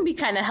 Well, that can be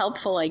kind of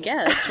helpful, I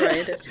guess,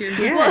 right? If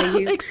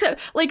you're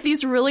except like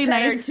these really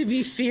better nice, to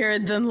be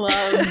feared than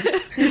loved.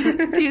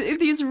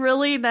 these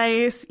really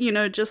nice,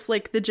 just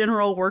like the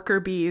general worker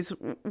bees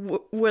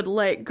would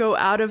like go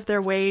out of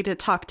their way to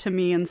talk to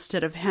me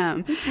instead of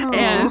him. Oh.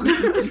 And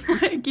it's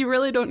like, you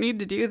really don't need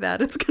to do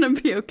that. It's gonna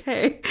be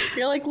okay.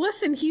 You're like,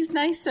 listen, he's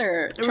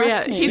nicer.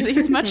 Trust me.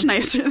 He's much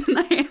nicer than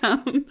I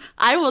am.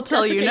 I will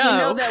tell Jessica, you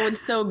no. That would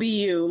so be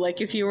you.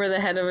 Like if you were the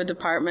head of a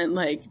department,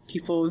 like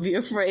people would be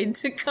afraid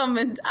to come,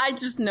 and I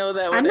just know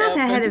that would happen. I'm not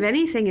the head of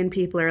anything, and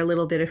people are a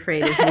little bit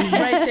afraid of me.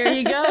 Right, there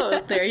you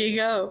go.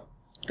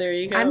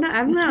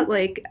 I'm not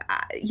like,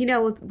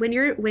 when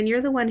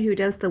you're the one who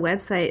does the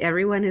website,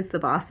 everyone is the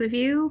boss of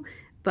you.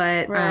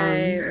 But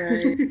right.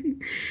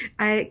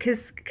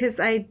 because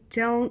I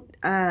don't.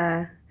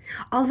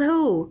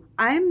 Although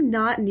I'm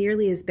not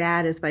nearly as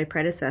bad as my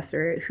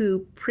predecessor,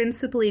 who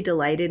principally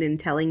delighted in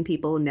telling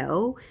people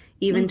no,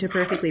 even to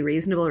perfectly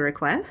reasonable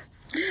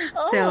requests.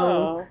 Oh.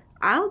 So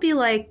I'll be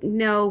like,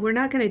 no, we're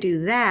not going to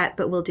do that,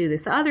 but we'll do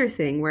this other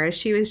thing, whereas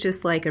she was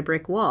just like a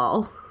brick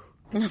wall.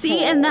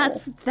 See, and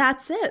that's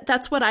it.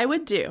 That's what I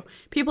would do.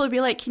 People would be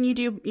like, can you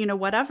do,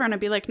 whatever? And I'd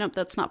be like, nope,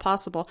 that's not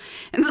possible.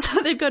 And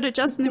so they'd go to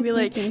Justin and be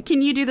like,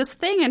 can you do this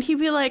thing? And he'd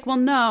be like, well,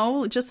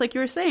 no, just like you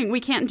were saying, we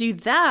can't do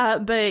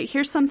that, but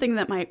here's something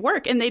that might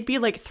work. And they'd be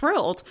like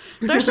thrilled.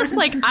 But I was just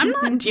like, I'm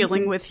not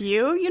dealing with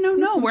you.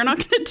 No, we're not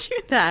going to do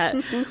that.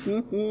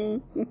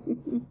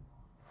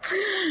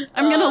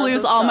 I'm going to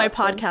lose all my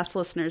podcast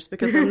listeners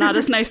because I'm not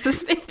as nice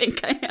as they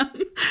think I am.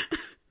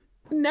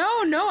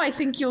 No, I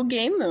think you'll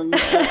gain them. On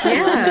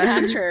the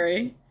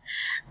contrary.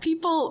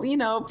 People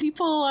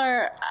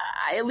are,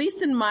 at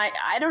least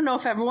I don't know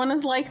if everyone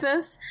is like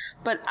this,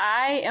 but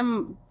I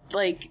am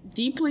like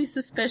deeply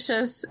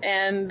suspicious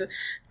and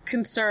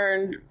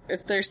concerned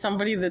if there's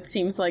somebody that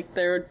seems like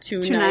they're too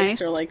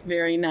nice or like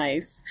very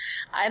nice.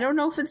 I don't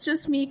know if it's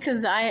just me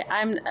because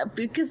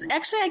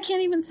actually I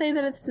can't even say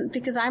that it's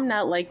because I'm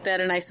not like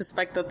that, and I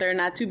suspect that they're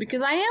not too,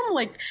 because I am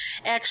like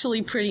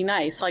actually pretty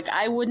nice. Like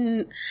I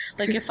wouldn't,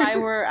 like if I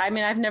were, I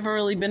mean, I've never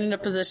really been in a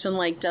position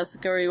like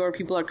Jessica where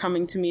people are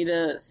coming to me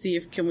to see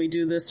if can we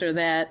do this or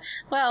that.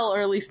 Well,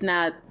 or at least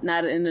not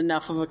in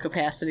enough of a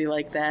capacity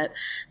like that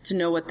to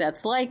know what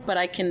that's like. But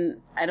I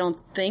don't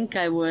think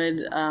I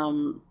would,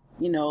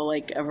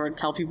 like ever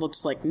tell people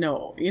just like,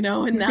 no,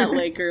 and not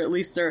like, or at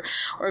least, or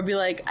be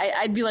like,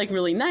 I'd be like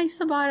really nice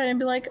about it and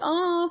be like,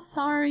 oh,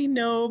 sorry,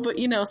 no, but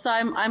so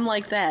I'm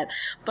like that.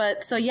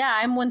 But so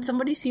yeah, when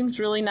somebody seems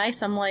really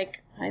nice, I'm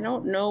like, I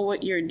don't know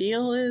what your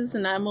deal is,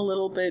 and I'm a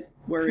little bit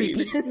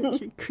worried.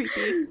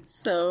 Creepy.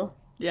 So.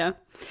 Yeah.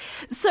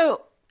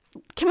 So,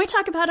 can we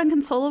talk about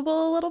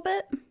Unconsolable a little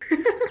bit?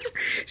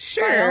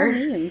 Sure. By all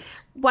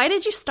means. Why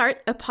did you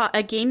start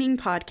a gaming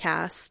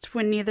podcast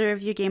when neither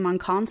of you game on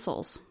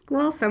consoles?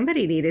 Well,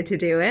 somebody needed to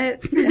do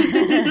it.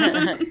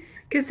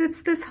 Because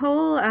it's this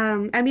whole,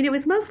 it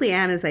was mostly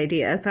Anna's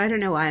idea, so I don't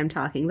know why I'm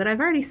talking, but I've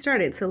already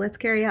started, so let's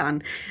carry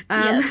on.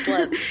 Yes,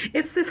 let's.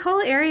 It's this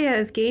whole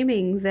area of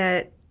gaming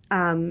that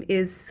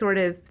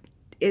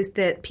is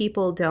that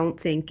people don't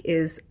think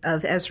is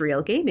as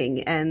real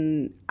gaming,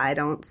 and I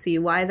don't see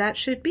why that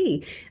should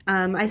be.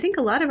 I think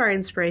a lot of our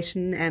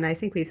inspiration, and I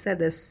think we've said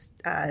this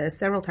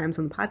several times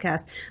on the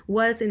podcast,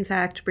 was in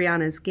fact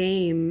Brianna's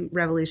game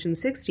Revolution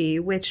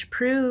 60, which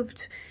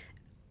proved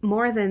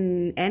more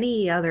than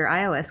any other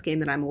iOS game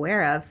that I'm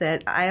aware of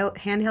that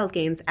handheld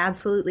games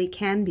absolutely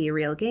can be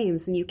real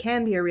games, and you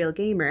can be a real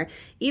gamer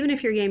even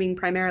if you're gaming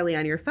primarily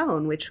on your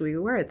phone, which we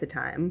were at the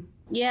time.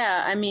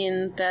 Yeah, I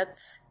mean,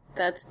 that's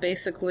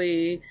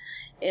basically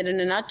it in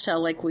a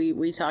nutshell. Like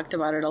we talked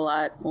about it a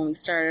lot when we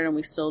started, and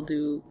we still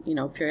do,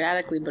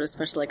 periodically, but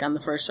especially like on the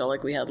first show,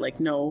 like we had like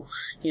no,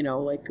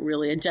 like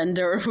really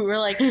agenda, or we were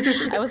like,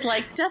 I was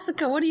like,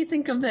 Jessica, what do you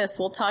think of this?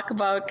 We'll talk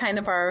about kind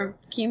of our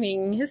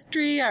gaming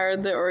history or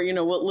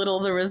what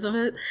little there is of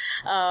it.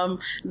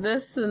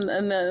 This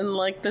and then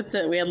like, that's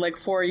it. We had like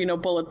 4,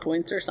 bullet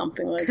points or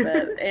something like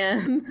that.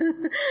 And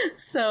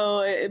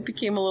so it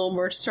became a little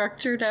more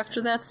structured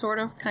after that, sort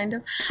of, kind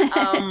of.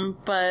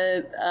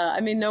 But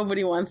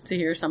nobody wants to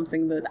hear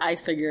something that I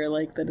figure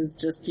like that is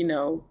just,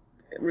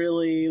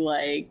 really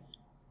like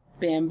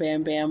bam,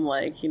 bam, bam,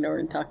 like, we're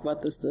going to talk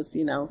about this,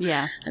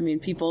 Yeah. I mean,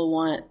 people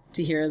want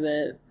to hear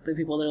that the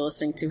people they're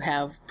listening to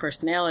have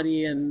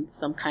personality and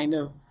some kind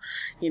of,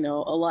 a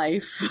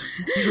life.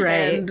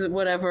 Right. And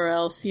whatever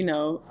else,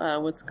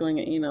 what's going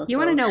on, You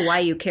want to know why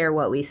you care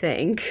what we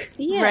think.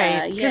 Yeah.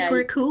 Right. Because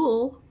we're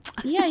cool.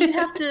 Yeah, you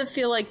have to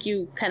feel like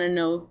you kind of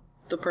know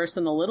the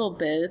person a little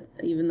bit,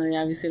 even though you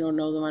obviously don't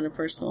know them on a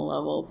personal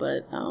level.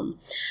 But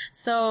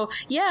so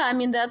yeah, I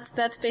mean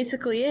that's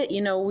basically it.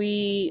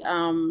 We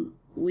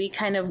really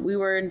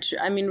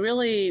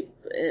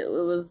it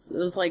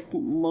was like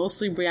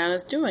mostly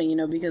Brianna's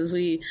doing, because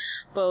we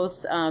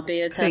both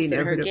beta tested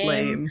her game.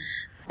 Blame.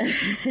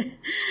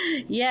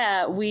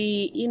 Yeah,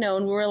 we,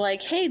 and we were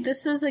like, hey,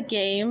 this is a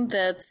game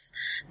that's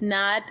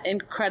not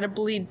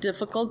incredibly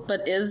difficult,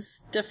 but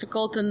is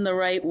difficult in the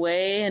right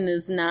way, and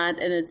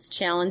it's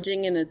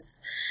challenging, and it's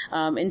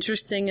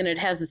interesting, and it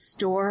has a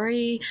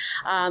story.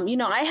 I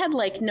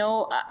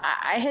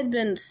had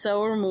been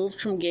so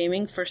removed from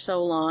gaming for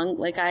so long.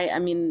 Like,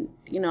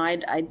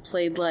 I'd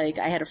played, like,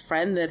 I had a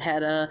friend that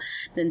had a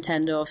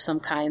Nintendo of some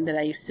kind that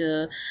I used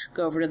to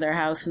go over to their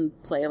house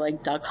and play,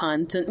 like, Duck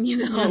Hunt and,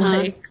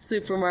 like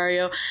Super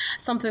Mario,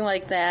 something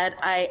like that.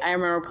 I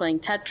remember playing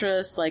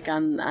Tetris, like,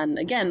 on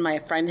again, my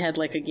friend had,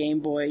 like, a Game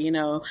Boy,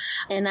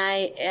 and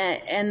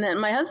then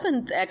my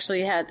husband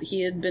actually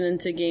he had been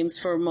into games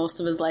for most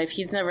of his life.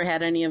 He's never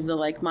had any of the,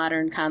 like,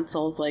 modern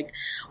consoles, like,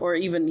 or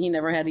even, he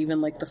never had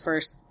even, like, the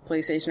first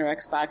PlayStation or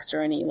Xbox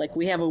or any, like,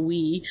 we have a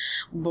Wii,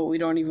 but we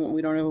don't have a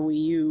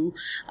Wii U,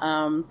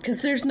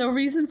 because there's no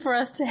reason for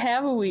us to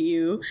have a Wii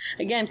U,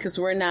 again, because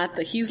we're not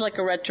he's like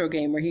a retro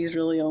gamer. He's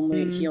really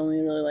he only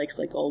really likes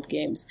like old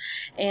games.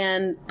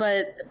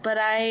 But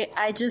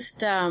I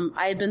just,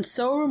 I had been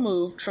so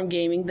removed from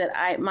gaming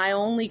that my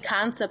only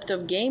concept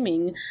of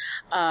gaming,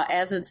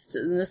 and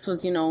this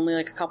was, only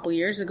like a couple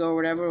years ago or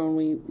whatever, when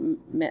we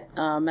met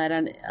on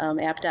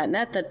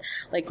app.net, that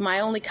like my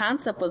only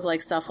concept was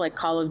like stuff like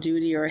Call of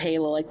Duty or or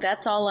Halo. Like,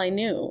 that's all I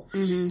knew.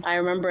 I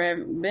remember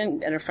having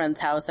been at a friend's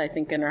house, I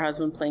think, and her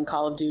husband playing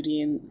Call of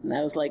Duty, and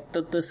I was like,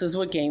 this is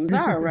what games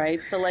are,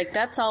 right? So, like,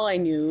 that's all I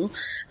knew.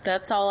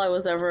 That's all I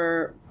was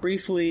ever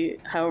briefly,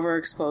 however,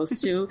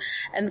 exposed to.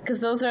 And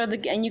because those are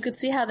and you could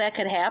see how that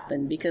could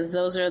happen, because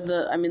those are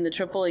the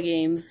AAA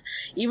games,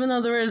 even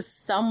though there is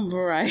some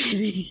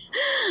variety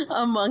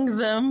among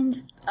them,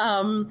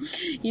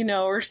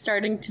 are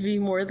starting to be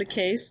more the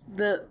case.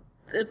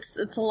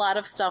 It's a lot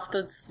of stuff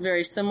that's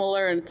very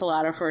similar, and it's a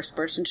lot of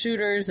first-person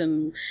shooters,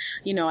 and,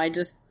 I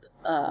just,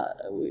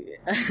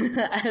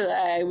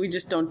 we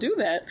just don't do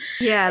that.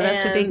 Yeah,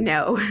 that's a big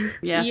no.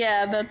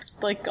 Yeah,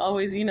 that's like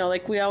always,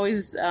 like we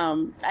always,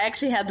 I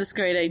actually had this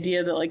great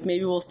idea that like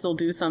maybe we'll still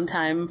do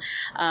sometime,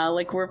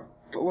 like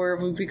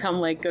we've become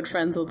like good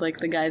friends with like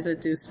the guys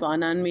that do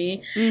Spawn on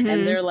Me,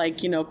 and they're like,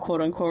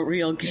 quote unquote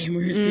real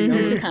gamers,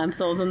 with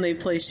consoles, and they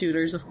play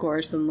shooters, of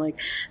course, and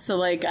like, so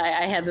like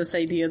I had this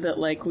idea that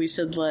like we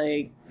should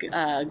like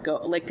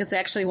go, like, because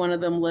actually one of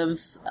them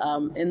lives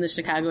in the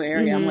Chicago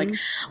area. I'm like,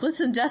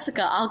 listen,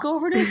 Jessica, I'll go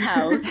over to his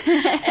house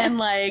and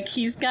like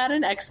he's got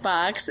an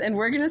Xbox, and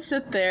we're gonna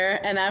sit there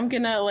and I'm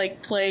gonna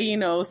like play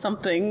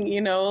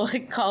something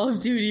like Call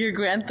of Duty or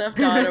Grand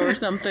Theft Auto or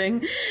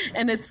something,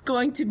 and it's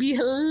going to be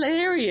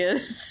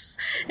hilarious,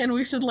 and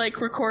we should like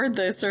record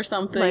this or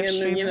something. Live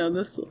and then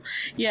this,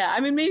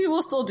 I mean, maybe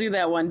we'll still do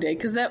that one day,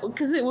 because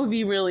it would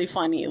be really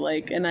funny,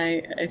 like, and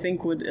I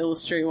think would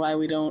illustrate why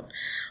we don't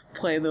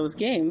play those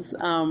games.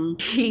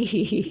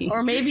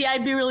 Or maybe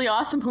I'd be really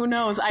awesome. Who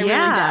knows? I really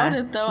doubt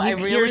it, though. I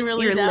really doubt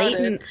it. Your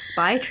latent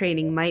spy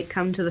training might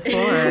come to the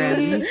fore.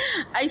 And...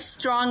 I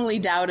strongly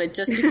doubt it,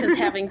 just because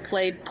having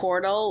played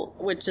Portal,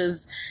 which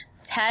is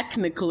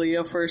technically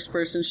a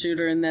first-person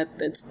shooter, and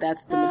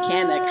that's the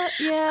mechanic.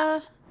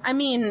 Yeah. I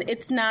mean,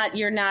 it's not,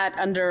 you're not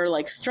under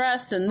like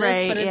stress and this,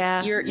 right, but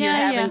it's, you're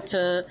having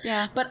to,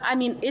 but I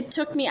mean, it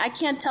took me, I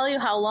can't tell you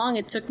how long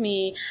it took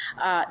me,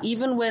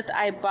 even with,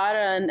 I bought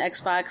an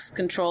Xbox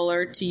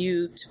controller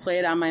to play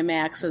it on my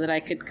Mac so that I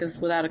could, because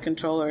without a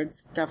controller,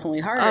 it's definitely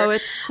harder. Oh,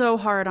 it's so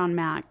hard on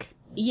Mac.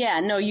 Yeah,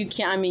 no, you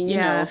can't. I mean,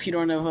 if you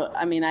don't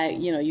have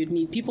you'd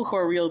need people who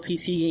are real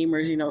PC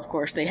gamers, of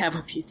course, they have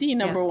a PC,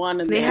 number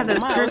one, and they have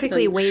those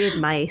perfectly weighted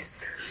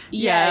mice.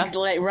 Yeah,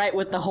 right,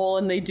 with the hole,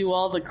 and they do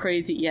all the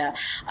crazy,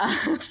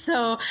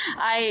 so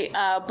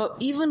but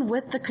even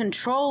with the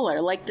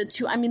controller, like the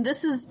two, I mean,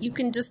 this is, you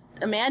can just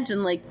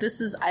imagine, like, this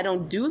is, I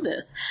don't do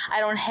this. I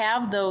don't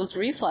have those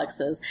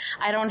reflexes.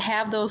 I don't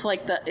have those,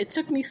 like, it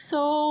took me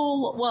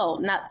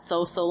not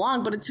so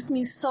long, but it took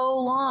me so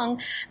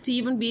long to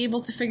even be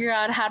able to figure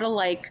out how to,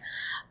 like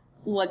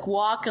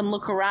walk and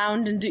look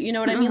around and do, you know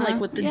what I mean? Like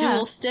with the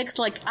dual sticks,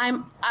 like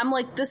I'm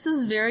like, this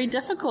is very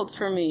difficult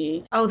for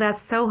me. Oh,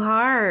 that's so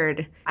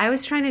hard. I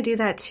was trying to do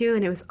that too,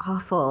 and it was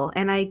awful.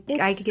 And I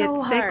get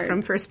sick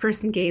from first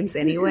person games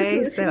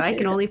anyway, so I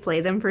can only play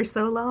them for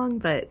so long,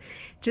 but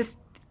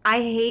I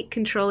hate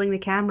controlling the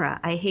camera.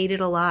 I hate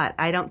it a lot.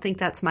 I don't think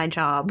that's my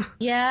job.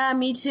 Yeah,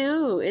 me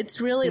too. It's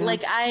really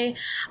like I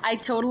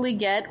totally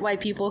get why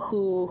people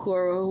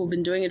who've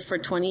been doing it for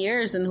 20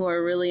 years and who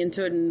are really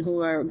into it and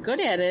who are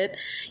good at it,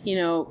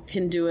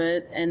 can do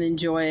it and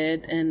enjoy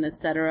it and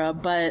etc.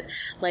 But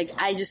like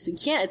I just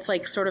can't. It's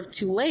like sort of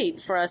too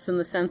late for us in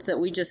the sense that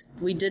we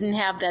didn't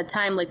have that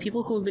time. Like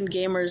people who've been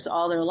gamers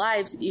all their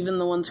lives, even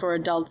the ones who are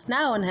adults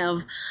now and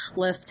have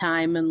less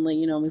time and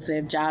because they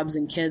have jobs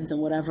and kids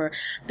and whatever.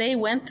 They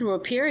went through a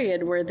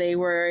period where they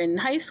were in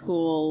high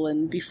school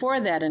and before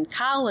that in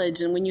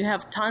college, and when you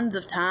have tons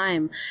of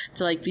time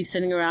to like be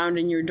sitting around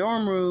in your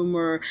dorm room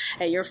or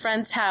at your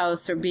friend's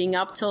house or being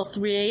up till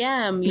 3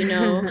 a.m.,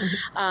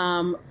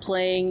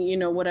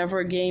 playing,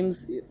 whatever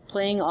games,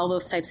 playing all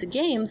those types of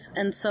games.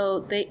 And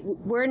so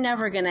we're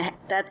never going to,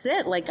 that's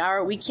it. Like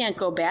we can't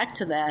go back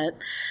to that.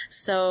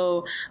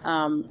 So,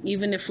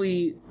 even if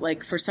we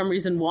like for some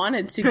reason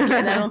wanted to get,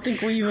 I don't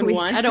think we even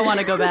want to. I don't want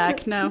to go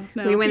back. No.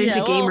 We went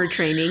into gamer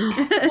training.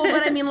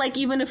 But I mean, like,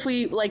 even if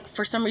we, like,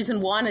 for some reason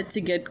wanted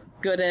to get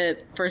good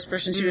at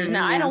first-person shooters.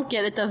 Now, I don't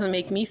get it. Doesn't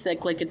make me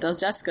sick like it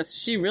does Jessica.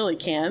 She really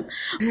can't.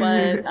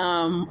 But,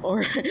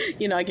 or,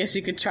 I guess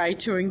you could try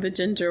chewing the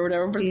ginger or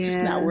whatever, but it's just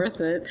not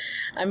worth it.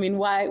 I mean,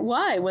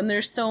 why? When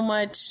there's so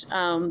much,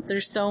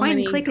 there's so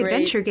many point-and-click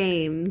adventure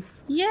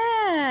games.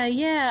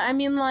 Yeah. I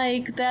mean,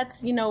 like,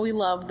 that's, we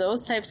love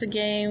those types of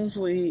games.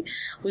 We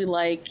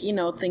like,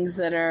 things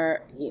that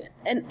are,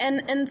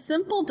 and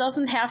simple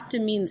doesn't have to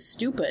mean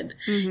stupid,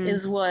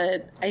 is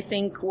what I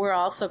think we're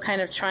also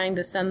kind of trying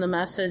to send the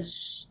message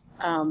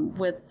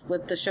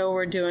with the show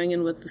we're doing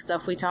and with the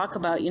stuff we talk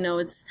about.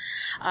 It's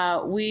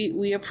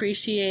we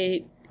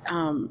appreciate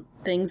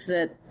things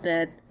that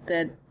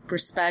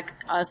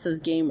respect us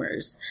as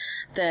gamers,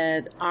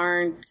 that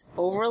aren't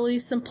overly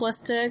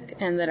simplistic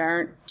and that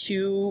aren't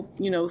too,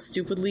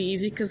 stupidly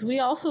easy, because we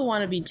also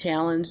want to be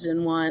challenged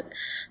and want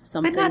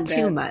something but not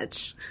too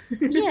much.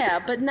 Yeah,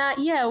 but not,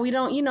 we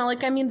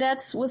don't,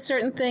 that's with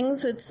certain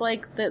things, it's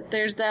like that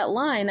there's that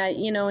line, I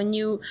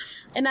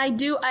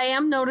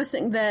am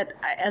noticing that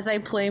as I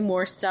play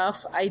more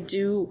stuff, I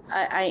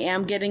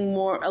am getting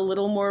a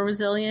little more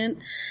resilient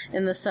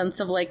in the sense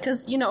of like,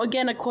 cause,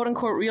 again, a quote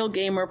unquote real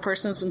gamer,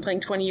 person who's been playing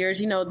 20 years,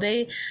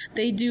 they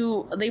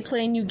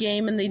play a new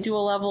game and they do a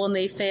level and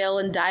they fail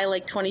and die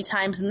like 20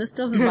 times, and this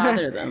doesn't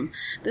bother them.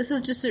 This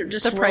is just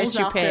the rolls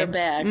off their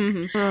back.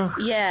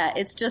 Mm-hmm. Yeah,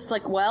 it's just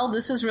like, well,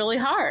 this is really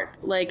hard.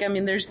 Like,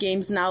 there's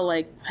games now,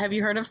 like, have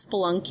you heard of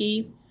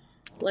Spelunky?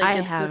 Like,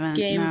 it's this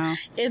game. No.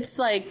 It's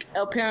like,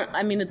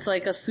 it's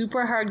like a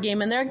super hard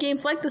game, and there are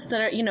games like this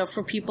that are,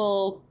 for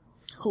people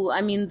who,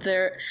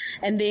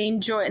 they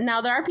enjoy.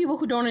 Now, there are people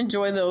who don't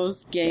enjoy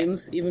those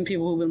games, even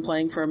people who've been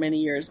playing for many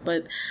years.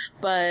 To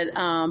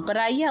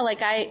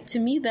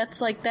me,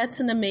 that's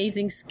an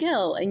amazing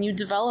skill, and you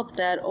develop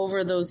that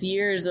over those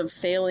years of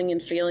failing and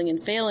failing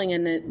and failing,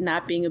 and it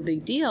not being a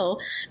big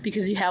deal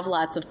because you have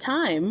lots of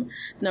time.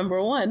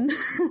 Number one,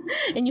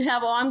 and you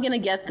have, I'm going to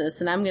get this,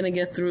 and I'm going to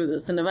get through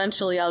this, and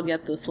eventually I'll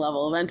get this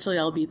level. Eventually,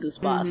 I'll beat this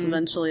boss. Mm-hmm.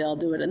 Eventually, I'll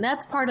do it, and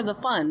that's part of the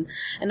fun.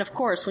 And of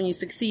course, when you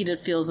succeed, it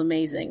feels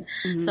amazing.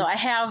 Mm-hmm. So I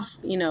have,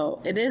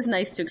 it is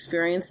nice to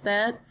experience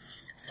that.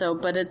 So,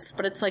 but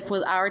it's like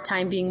with our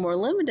time being more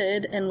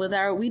limited and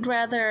we'd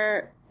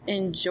rather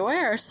enjoy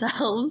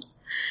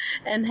ourselves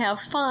and have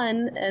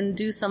fun and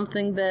do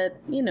something that,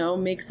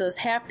 makes us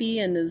happy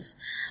and is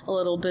a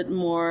little bit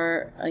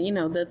more,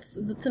 that's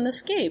an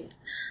escape.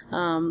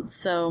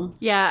 So.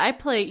 Yeah, I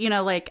play,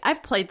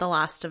 I've played The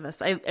Last of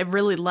Us. I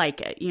really like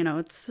it.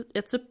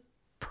 It's a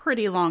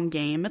pretty long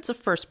game. It's a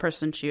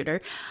first-person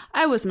shooter.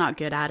 I was not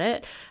good at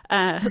it.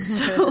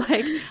 So,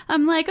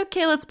 I'm like,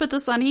 okay, let's put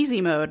this on easy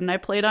mode. And I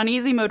played on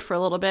easy mode for a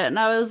little bit. And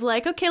I was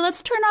like, okay,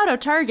 let's turn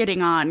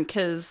auto-targeting on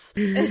because,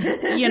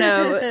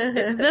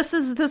 this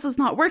is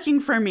not working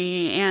for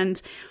me.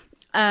 And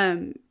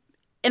I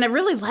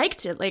really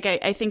liked it. Like,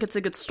 I think it's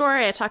a good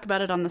story. I talk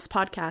about it on this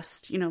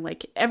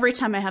podcast. Every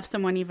time I have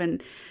someone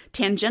even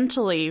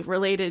tangentially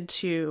related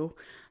to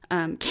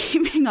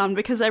gaming on,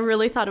 because I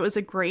really thought it was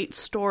a great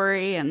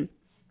story,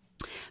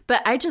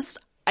 but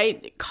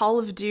Call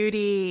of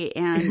Duty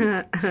and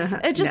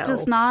it just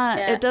does not,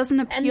 it doesn't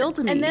appeal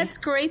to me. And that's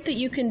great that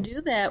you can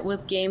do that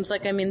with games.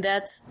 Like,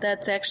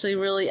 that's actually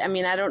really, I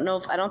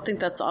don't think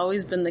that's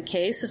always been the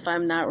case, if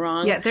I'm not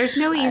wrong. Yeah, there's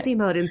no easy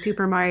mode in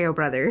Super Mario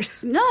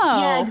Brothers. No.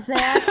 Yeah,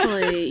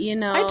 exactly.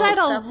 I died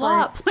a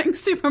lot playing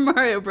Super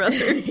Mario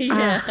Brothers.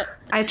 Yeah.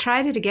 I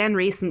tried it again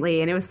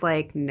recently and it was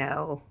like,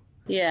 no.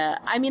 Yeah,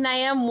 I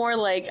am more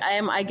like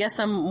I guess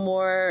I'm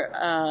more.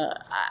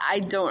 I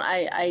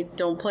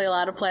don't play a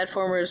lot of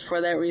platformers for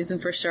that reason,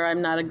 for sure.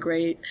 I'm not a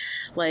great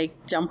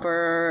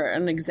jumper,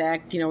 an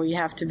exact where you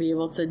have to be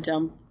able to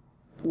jump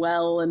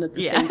well and at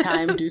the same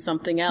time do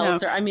something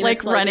else. No. Or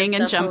like running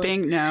and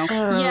jumping. No.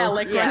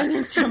 Running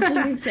and jumping,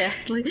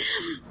 exactly.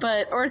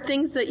 Or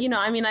things that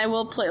I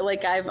will play.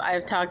 Like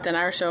I've talked on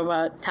our show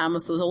about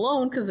Thomas Was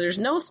Alone, because there's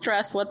no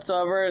stress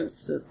whatsoever.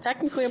 It's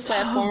technically a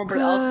platformer, but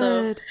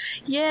also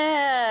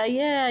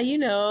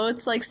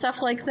it's like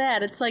stuff like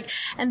that. It's like,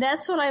 and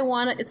that's what I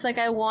want. It's like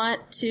I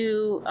want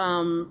to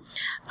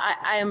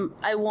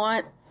I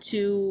want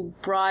to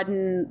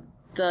broaden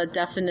the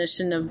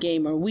definition of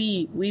gamer.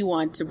 We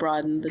want to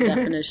broaden the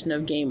definition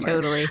of gamer.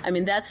 Totally.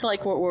 That's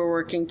like what we're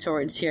working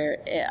towards here.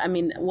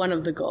 One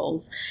of the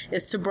goals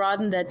is to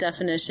broaden that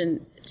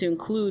definition to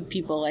include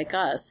people like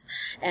us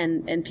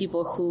and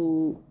people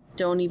who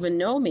don't even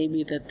know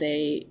maybe that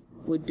they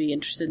would be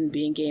interested in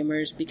being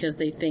gamers, because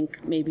they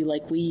think maybe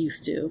like we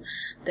used to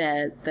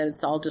that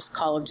it's all just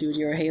Call of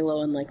Duty or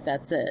Halo and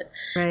that's it.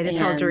 Right,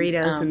 it's all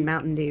Doritos and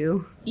Mountain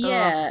Dew.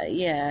 Yeah,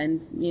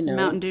 and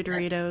Mountain Dew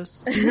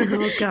Doritos.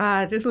 Oh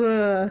God.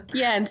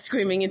 Yeah, and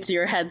screaming into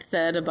your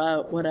headset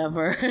about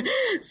whatever.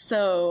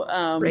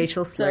 So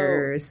racial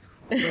slurs.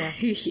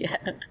 Yeah.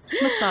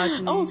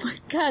 Misogyny. Oh my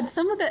God,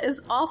 some of that is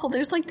awful.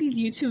 There's these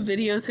YouTube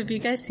videos. Have you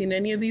guys seen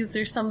any of these?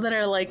 There's some that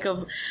are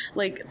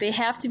they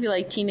have to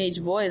be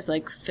teenage boys,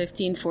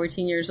 15,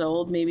 14 years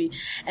old maybe,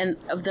 and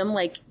of them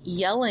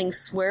yelling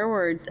swear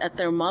words at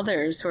their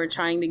mothers who are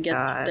trying to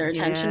get their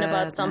attention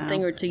about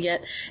something or to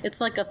get, it's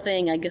like a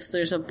thing. I guess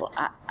there's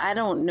I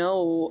don't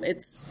know.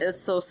 It's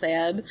so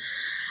sad.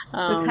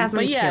 Let's have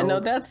them killed. No,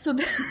 that's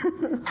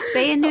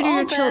spay and neuter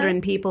your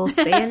children, people.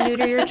 Spay and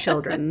neuter your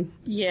children.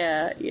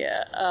 Yeah.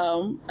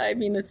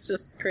 It's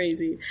just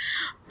crazy.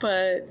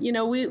 But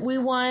we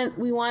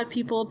want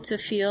people to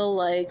feel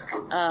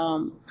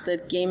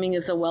that gaming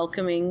is a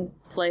welcoming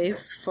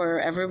place for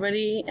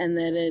everybody, and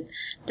that it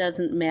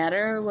doesn't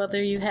matter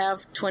whether you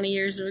have 20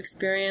 years of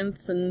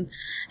experience and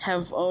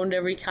have owned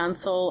every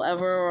console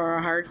ever, or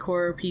a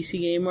hardcore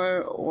PC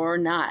gamer or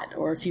not,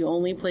 or if you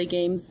only play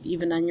games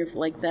even on your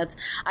that's.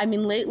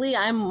 Lately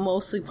I'm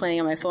mostly playing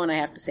on my phone. I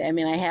have to say.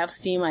 I have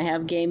Steam. I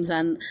have games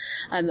on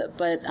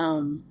but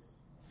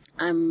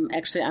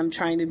I'm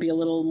trying to be a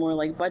little more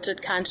like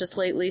budget conscious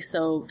lately.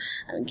 So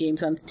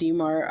games on Steam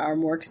are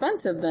more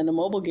expensive than a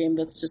mobile game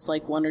that's just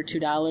like $1 or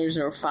 $2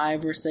 or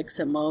 $5 or $6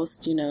 at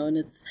most, and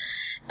it's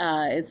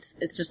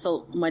just a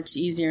much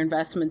easier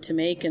investment to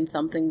make in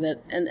something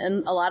that, and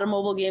a lot of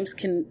mobile games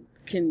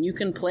you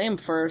can play them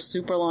for a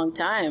super long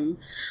time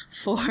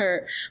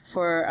for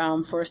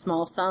a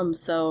small sum.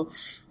 So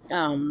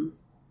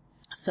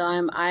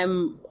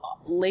I'm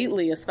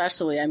lately,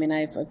 especially, I mean,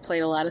 I've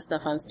played a lot of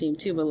stuff on Steam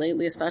too, but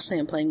lately, especially,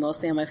 I'm playing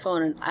mostly on my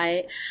phone. And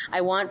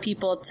I want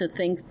people to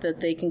think that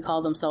they can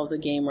call themselves a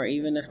gamer,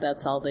 even if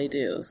that's all they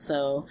do.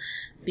 So,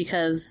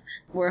 because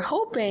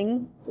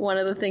one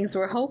of the things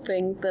we're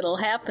hoping that'll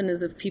happen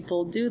is if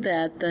people do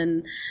that,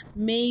 then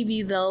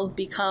maybe they'll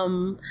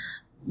become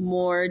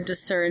more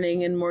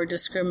discerning and more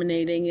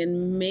discriminating,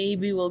 and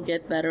maybe we'll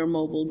get better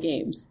mobile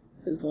games,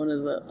 is one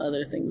of the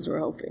other things we're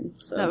hoping.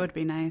 So that would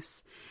be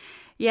nice.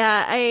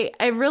 Yeah,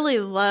 I really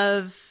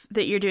love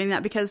that you're doing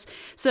that, because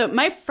so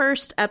my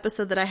first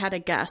episode that I had a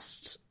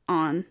guest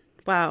on,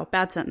 wow,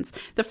 bad sentence.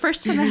 The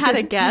first time I had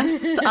a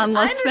guest on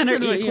Less Than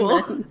or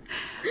Equal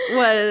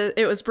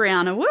was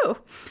Brianna Wu.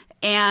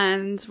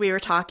 And we were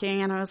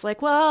talking, and I was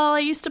like, well, I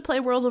used to play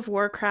World of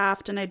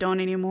Warcraft, and I don't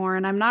anymore,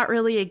 and I'm not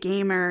really a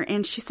gamer.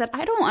 And she said,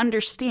 I don't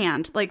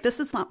understand. Like, this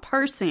is not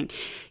parsing.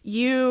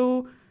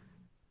 You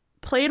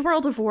played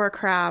World of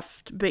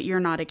Warcraft, but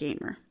you're not a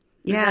gamer.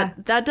 Yeah.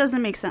 That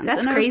doesn't make sense.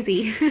 That's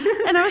crazy.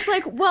 And I was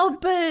like, well,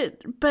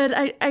 but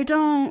I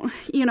don't,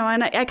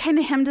 and I kind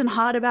of hemmed and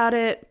hawed about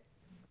it.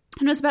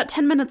 And it was about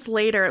 10 minutes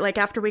later, like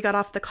after we got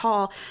off the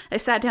call, I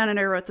sat down and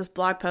I wrote this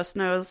blog post,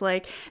 and I was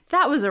like,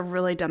 that was a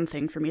really dumb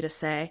thing for me to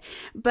say.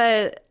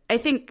 But I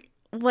think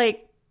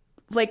like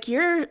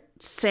you're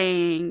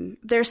saying,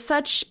 there's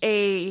such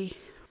a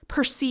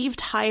perceived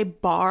high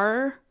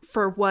bar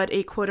for what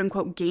a quote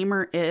unquote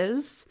gamer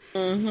is,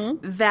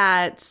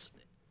 that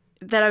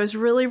I was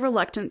really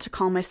reluctant to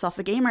call myself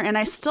a gamer. And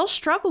I still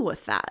struggle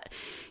with that,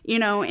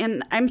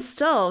 and I'm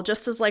still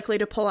just as likely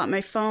to pull out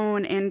my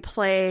phone and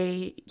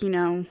play,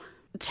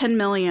 10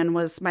 million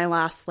was my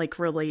last like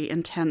really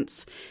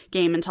intense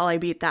game until I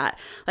beat that.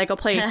 Like I'll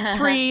play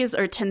threes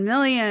or 10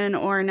 million,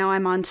 or now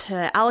I'm on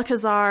to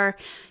Alcazar.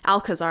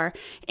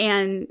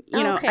 And,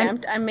 okay,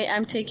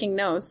 I'm taking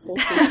notes. We'll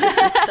see if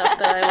this is stuff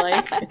that I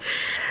like.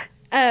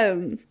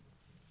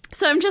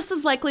 So I'm just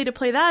as likely to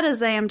play that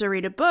as I am to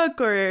read a book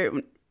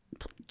or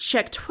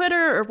check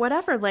Twitter or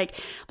whatever. Like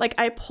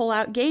I pull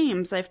out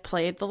games. I've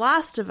played The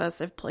Last of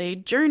Us. I've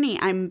played Journey.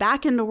 I'm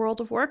back into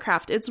World of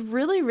Warcraft. It's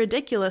really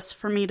ridiculous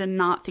for me to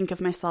not think of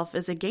myself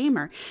as a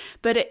gamer,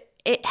 but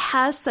it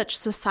has such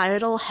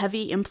societal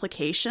heavy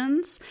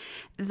implications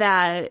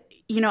that,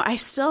 I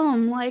still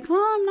am like, well,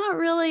 I'm not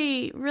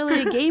really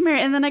a gamer.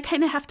 And then I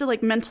kind of have to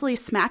like mentally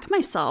smack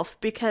myself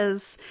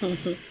because,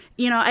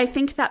 I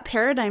think that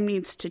paradigm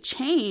needs to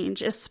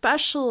change,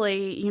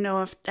 especially,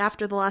 if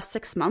after the last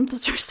 6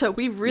 months or so,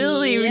 we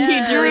really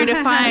need to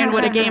redefine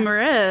what a gamer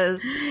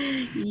is.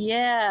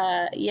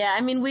 Yeah.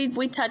 I mean,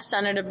 we touched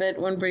on it a bit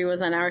when Brie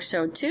was on our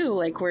show too,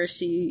 like where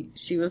she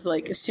was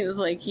like,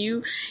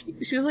 you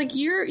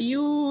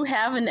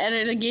have an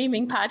Edit a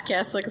Gaming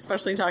podcast, like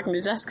especially talking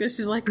to Jessica.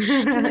 She's like,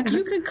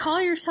 you could call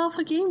yourself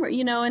a gamer,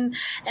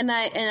 and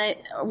I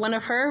one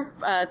of her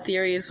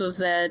theories was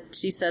that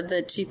she said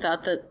that she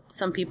thought that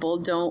some people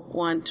don't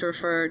want to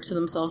refer to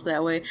themselves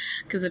that way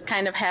because it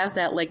kind of has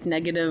that like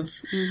negative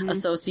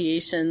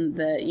association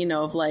that,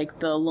 of like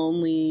the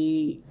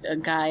lonely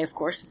guy, of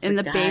course. It's in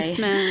the guy.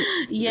 Basement.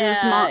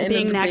 Yeah.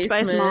 Being nagged by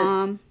his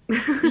mom.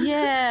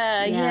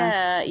 Yeah.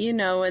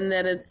 And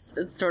that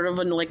it's sort of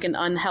like an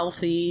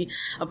unhealthy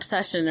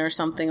obsession or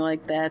something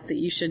like that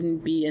you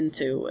shouldn't be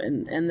into,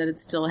 and that it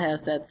still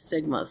has that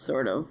stigma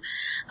sort of.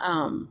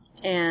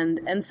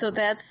 And so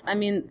that's, I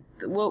mean,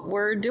 what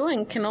we're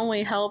doing can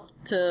only help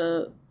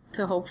to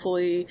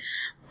hopefully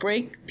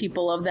break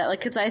people of that.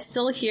 Like, cause I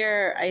still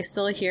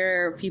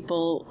hear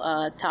people,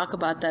 talk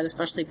about that,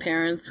 especially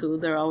parents who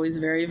they're always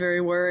very,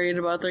 very worried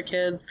about their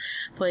kids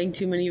playing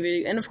too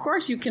many and of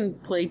course you can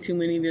play too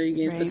many video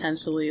games, right.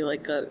 Potentially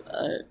like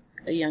a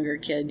younger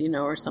kid,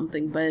 or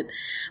something, but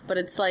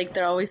it's like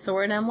they're always so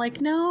worried. And I'm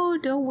like, no,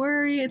 don't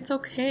worry, it's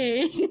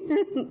okay.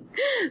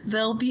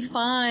 They'll be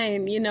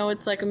fine.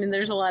 It's like, I mean,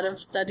 there's a lot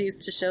of studies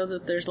to show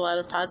that there's a lot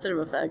of positive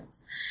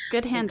effects.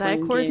 Good hand-eye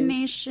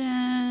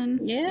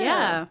coordination.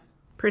 Yeah.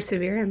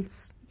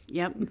 Perseverance.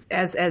 Yep.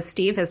 As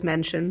Steve has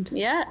mentioned.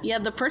 Yeah,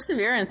 the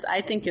perseverance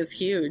I think is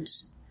huge.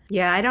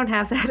 Yeah, I don't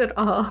have that at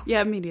all.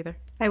 Yeah, me neither.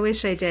 I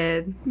wish I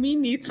did. Me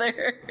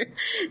neither.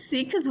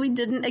 See, because we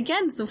didn't,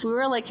 again, so if we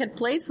were like, had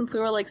played since we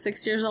were like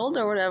 6 years old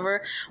or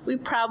whatever, we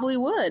probably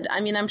would.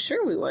 I mean, I'm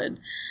sure we would.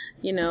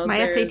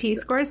 My SAT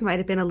scores might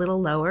have been a little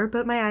lower,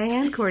 but my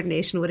eye-hand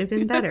coordination would have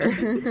been better.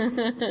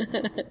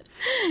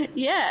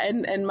 Yeah,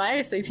 and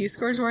my SAT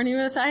scores weren't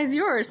even as high as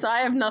yours, so I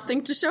have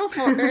nothing to show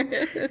for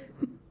it.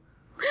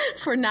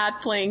 for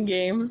not playing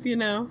games, you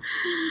know.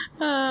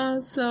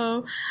 I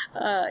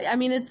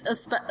mean, it's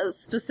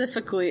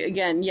specifically,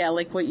 again, yeah,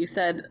 like what you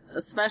said,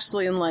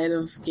 especially in light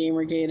of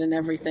Gamergate and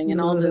everything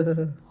and all this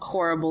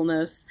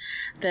horribleness,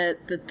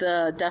 that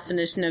the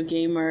definition of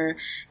gamer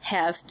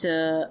has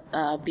to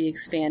be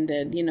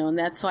expanded, you know, and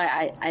that's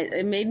why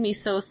it made me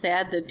so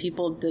sad that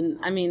people didn't,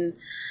 I mean,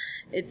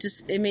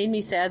 it made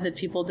me sad that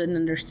people didn't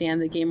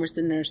understand, that gamers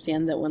didn't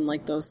understand that when,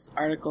 like, those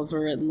articles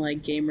were written,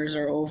 like, gamers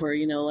are over,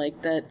 you know,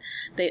 like, that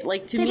they,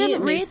 like, to me,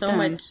 it made so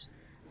much,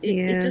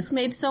 it just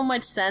made so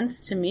much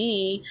sense to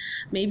me,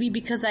 maybe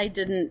because I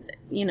didn't,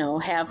 you know,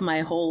 have my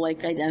whole,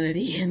 like,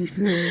 identity and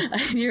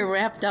you're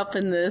wrapped up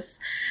in this,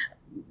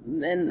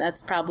 and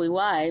that's probably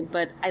why,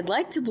 but I'd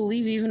like to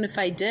believe even if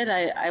I did,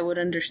 I would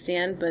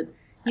understand, but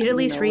you'd at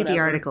least read the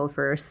article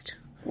first.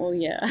 Well,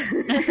 yeah.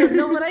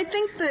 No, but I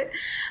think that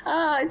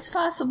it's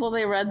possible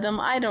they read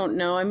them. I don't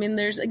know. I mean,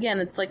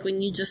 it's like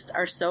when you just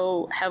are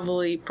so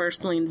heavily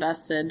personally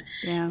invested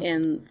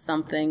in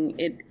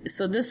something.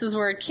 So this is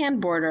where it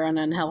can border on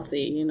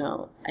unhealthy, you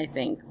know, I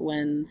think,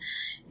 when,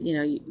 you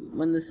know,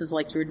 when this is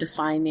like your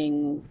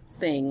defining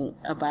thing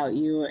about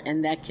you,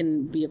 and that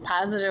can be a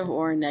positive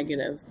or a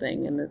negative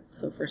thing. And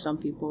so for some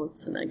people,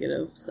 it's a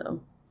negative.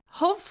 So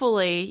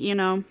hopefully, you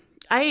know,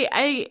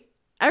 I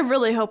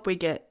really hope we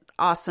get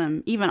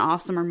even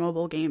awesomer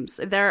mobile games.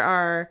 There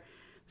are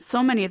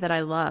so many that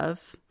I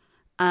love,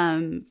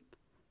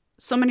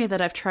 so many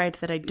that I've tried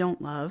that I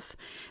don't love.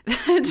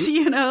 That,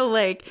 you know,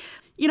 like,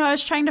 you know, I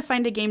was trying to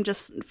find a game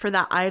just for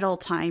that idle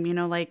time, you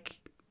know, like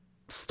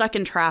stuck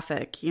in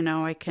traffic, you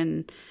know, I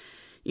can,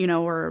 you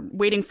know, or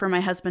waiting for my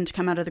husband to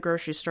come out of the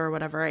grocery store or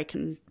whatever, I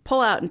can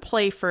pull out and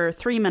play for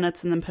 3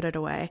 minutes and then put it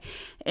away.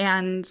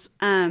 And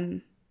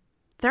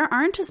there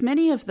aren't as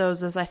many of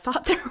those as I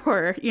thought there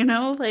were, you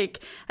know, like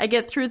I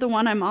get through the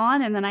one I'm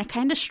on and then I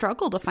kind of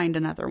struggle to find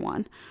another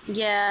one.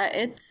 Yeah,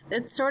 it's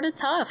sort of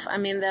tough. I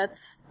mean,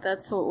 that's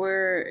what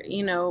we're,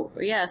 you know,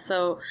 yeah.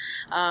 So,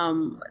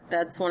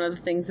 that's one of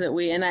the things that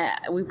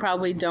we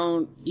probably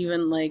don't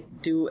even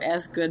like do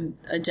as good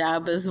a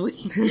job as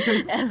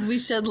we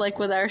should, like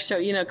with our show,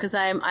 you know, cause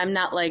I'm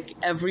not like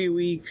every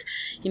week,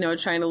 you know,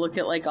 trying to look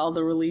at like all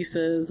the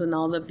releases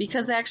and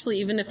because actually,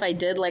 even if I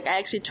did, like I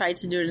actually tried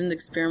to do it in an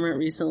experiment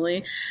recently.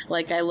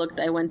 Like I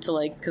went to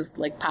like, cause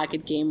like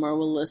Pocket Gamer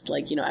will list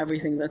like, you know,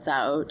 everything that's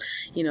out,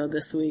 you know,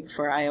 this week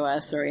for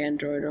iOS or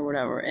Android or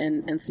whatever.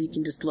 And so you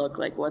can just look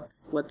like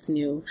what's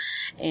new,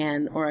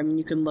 or I mean,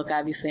 you can look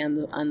obviously on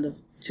the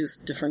two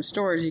different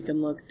stores. You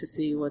can look to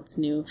see what's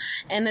new,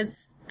 and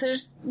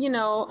there's, you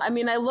know, I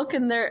mean, I look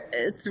in there.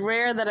 It's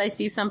rare that I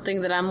see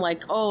something that I'm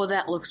like, oh,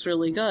 that looks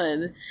really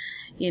good,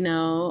 you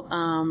know.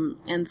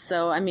 And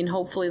so, I mean,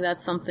 hopefully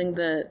that's something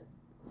that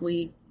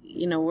we.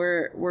 You know,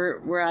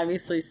 we're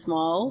obviously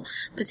small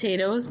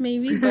potatoes,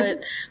 maybe, but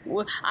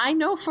I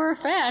know for a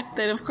fact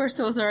that, of course,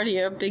 it was already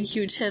a big,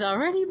 huge hit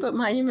already. But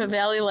Monument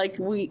Valley, like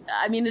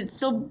I mean, it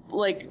still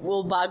like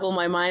will boggle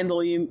my mind.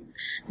 Will you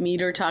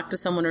meet or talk to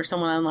someone, or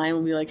someone online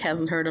will be like,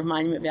 hasn't heard of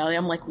Monument Valley?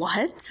 I'm like,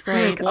 what?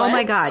 Right. What? Oh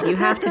my God, you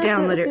have to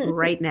download it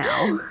right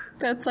now.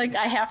 That's like,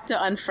 I have to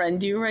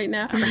unfriend you right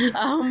now.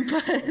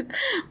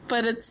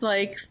 But it's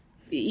like,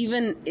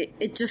 even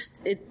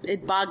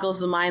it boggles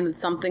the mind that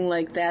something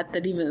like that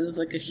even is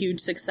like a huge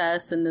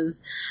success and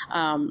is,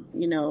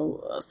 you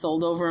know,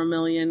 sold over 1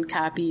 million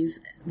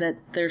copies, that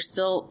there's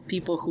still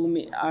people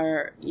who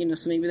are, you know,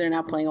 so maybe they're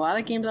not playing a lot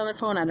of games on their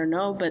phone, I don't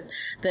know, but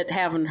that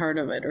haven't heard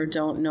of it or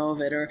don't know of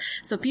it. Or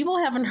so people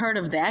haven't heard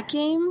of that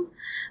game.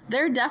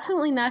 They're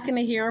definitely not going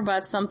to hear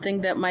about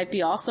something that might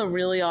be also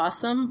really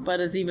awesome,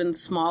 but is even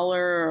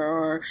smaller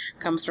or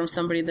comes from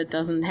somebody that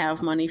doesn't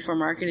have money for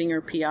marketing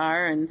or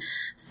PR. And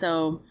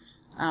so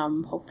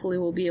hopefully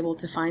we'll be able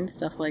to find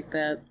stuff like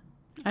that.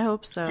 I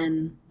hope so.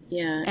 And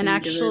yeah. And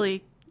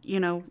actually, you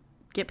know,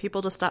 get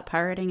people to stop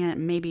pirating it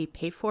and maybe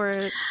pay for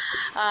it.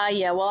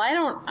 Yeah, well,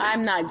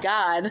 I'm not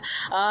God.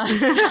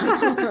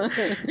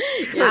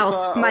 So I'll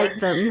smite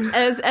them.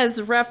 As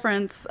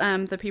reference,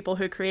 the people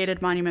who created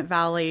Monument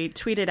Valley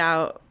tweeted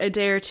out a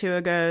day or two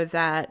ago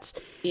that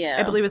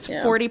I believe it was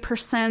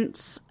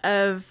 40%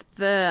 of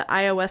the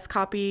iOS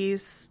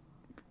copies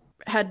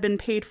had been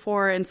paid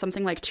for, and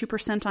something like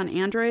 2% on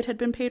Android had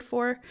been paid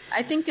for.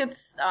 I think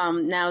it's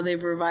now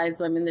they've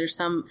revised. I mean, there's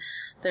a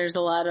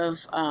lot of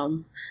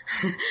some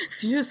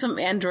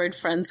Android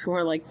friends who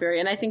are like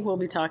very, and I think we'll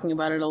be talking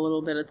about it a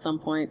little bit at some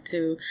point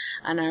too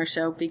on our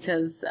show,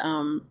 because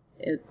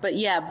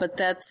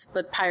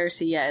but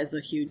piracy is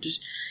a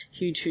huge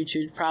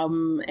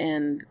problem,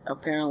 and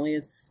apparently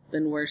it's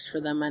been worse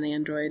for them on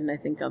Android, and I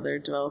think other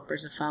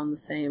developers have found the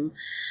same,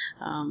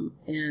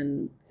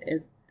 and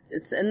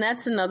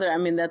that's another, I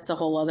mean, that's a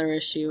whole other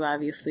issue,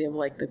 obviously, of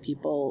like the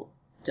people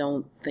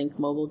don't think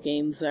mobile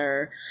games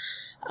are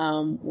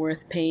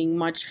worth paying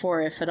much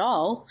for, if at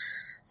all.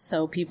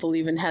 So people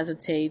even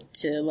hesitate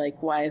to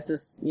like, why is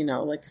this, you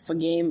know, like if a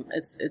game,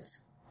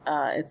 it's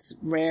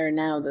rare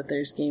now that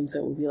there's games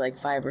that will be like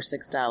 $5 or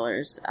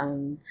 $6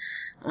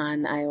 on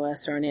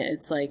iOS or on it.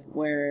 It's like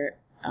where,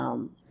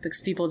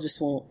 because people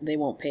just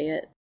won't pay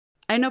it.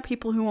 I know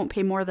people who won't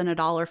pay more than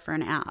 $1 for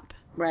an app.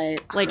 Right.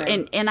 Like,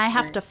 right, and I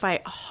have right. to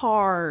fight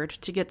hard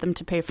to get them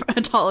to pay for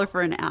 $1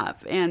 for an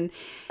app. And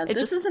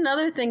this is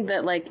another thing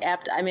that like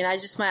app, I mean, I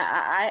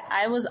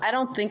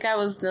don't think I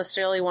was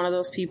necessarily one of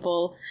those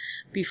people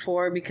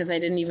before because I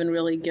didn't even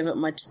really give it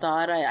much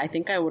thought. I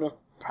think I would have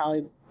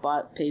probably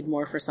paid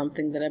more for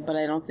something but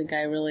I don't think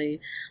I really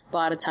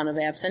bought a ton of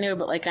apps anyway.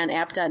 But like on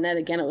app.net,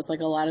 again, it was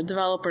like a lot of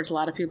developers, a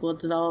lot of people that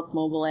develop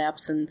mobile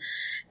apps.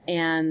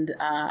 And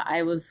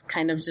I was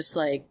kind of just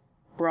like,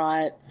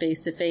 brought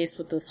face to face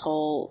with this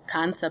whole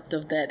concept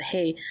of that,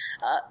 hey,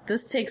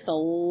 this takes a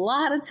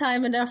lot of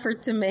time and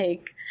effort to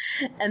make,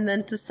 and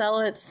then to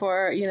sell it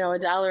for, $1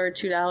 or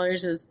 $2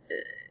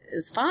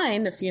 is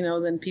fine if,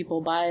 then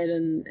people buy it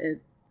and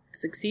it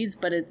succeeds,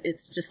 but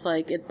it's just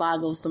like, it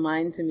boggles the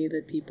mind to me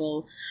that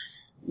people,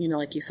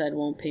 like you said,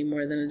 won't pay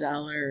more than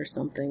 $1 or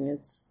something.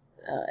 It's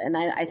and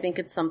I think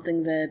it's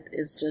something that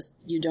is just,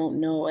 you don't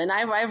know. And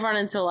I've run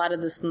into a lot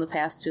of this in the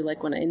past too,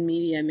 like when in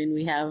media, I mean,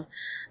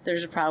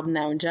 there's a problem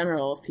now in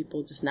general of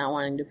people just not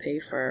wanting to pay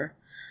for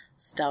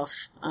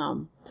stuff.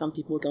 Some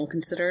people don't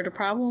consider it a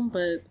problem,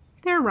 but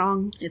they're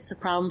wrong. It's a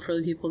problem for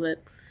the people that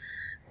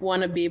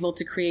want to be able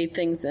to create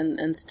things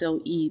and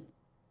still eat.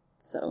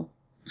 So.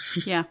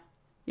 Yeah.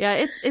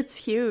 Yeah, it's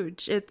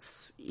huge.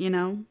 It's,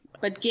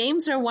 But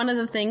games are one of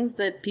the things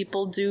that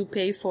people do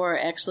pay for.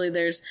 Actually,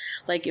 there's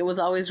like, it was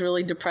always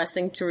really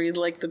depressing to read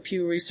like the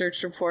Pew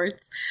Research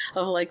reports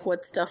of like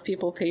what stuff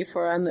people pay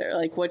for on their,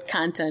 like what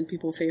content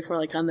people pay for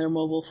like on their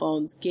mobile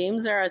phones.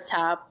 Games are a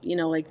top,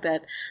 like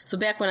that. So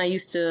back when I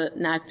used to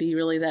not be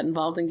really that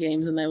involved in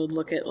games and I would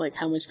look at like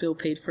how much people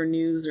paid for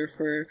news or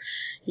for,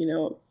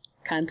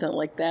 content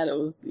like that, it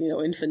was,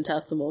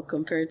 infinitesimal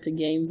compared to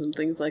games and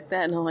things like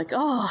that. And I'm like,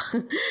 oh,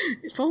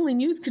 if only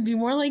news could be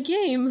more like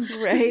games.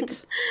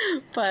 Right.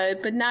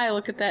 But now I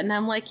look at that and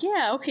I'm like,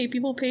 yeah, okay,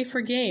 people pay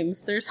for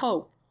games. There's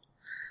hope.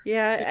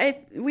 Yeah,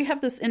 we have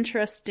this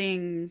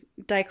interesting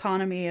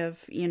dichotomy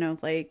of,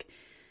 like,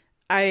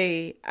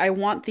 I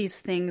want these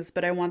things,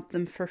 but I want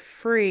them for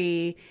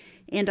free.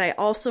 And I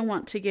also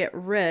want to get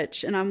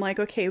rich. And I'm like,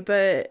 okay,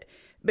 but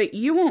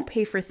you won't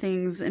pay for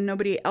things and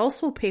nobody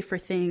else will pay for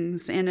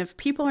things. And if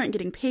people aren't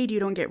getting paid, you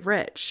don't get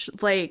rich.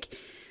 Like,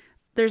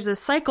 there's a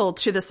cycle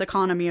to this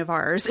economy of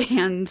ours.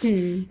 And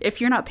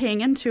if you're not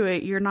paying into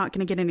it, you're not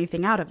going to get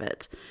anything out of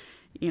it,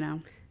 Yeah.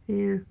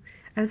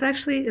 I was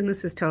actually, and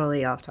this is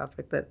totally off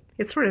topic, but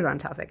it's sort of on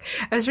topic.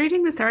 I was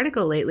reading this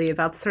article lately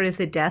about sort of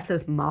the death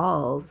of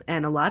malls,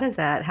 and a lot of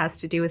that has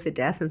to do with the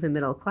death of the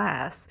middle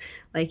class.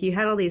 Like, you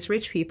had all these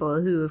rich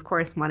people who, of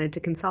course, wanted to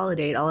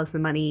consolidate all of the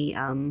money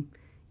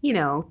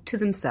to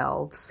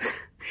themselves.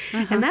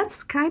 Uh-huh. And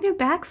that's kind of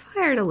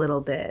backfired a little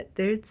bit.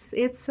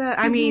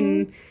 I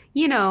mean,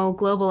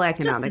 global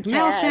economic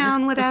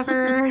meltdown,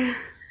 whatever.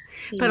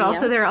 But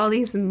also there are all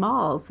these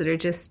malls that are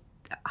just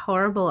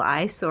horrible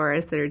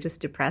eyesores that are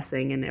just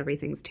depressing and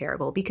everything's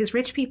terrible because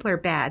rich people are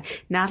bad.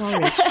 Not all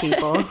rich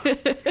people.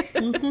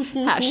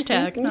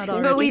 Hashtag not all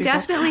rich people. But we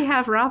definitely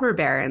have robber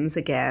barons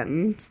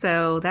again.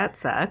 So that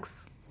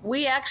sucks.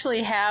 We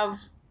actually have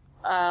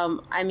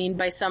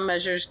by some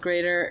measures,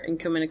 greater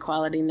income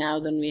inequality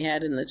now than we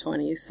had in the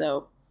 1920s.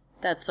 So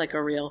that's like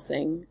a real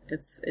thing.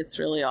 It's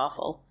really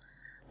awful.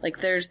 Like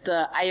there's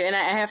I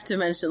have to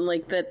mention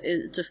like that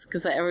it just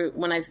because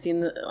when I see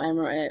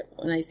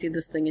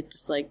this thing, it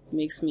just like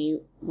makes me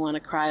want to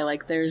cry.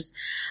 Like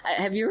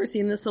have you ever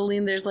seen this,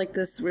 Aline? There's like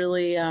this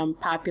really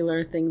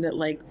popular thing that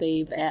like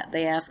they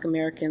ask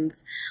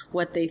Americans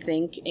what they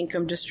think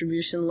income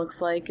distribution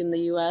looks like in the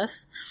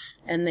U.S.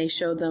 and they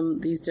show them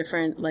these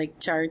different like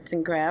charts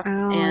and graphs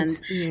and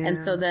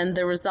so then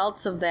the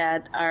results of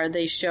that are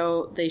they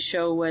show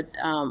what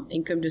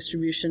income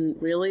distribution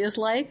really is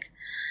like.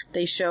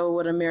 They show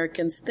what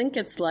Americans think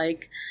it's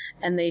like,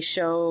 and they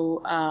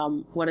show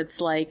what it's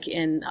like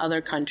in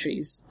other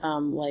countries,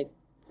 like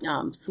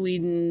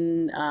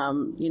Sweden,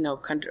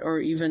 or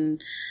even,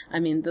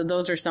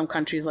 those are some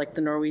countries like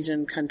the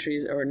Norwegian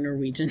countries,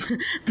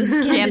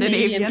 the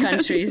Scandinavian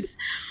countries.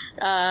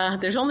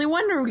 There's only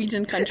one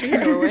Norwegian country,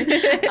 Norway.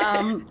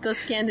 The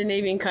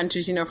Scandinavian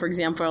countries, for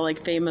example, are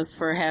like famous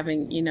for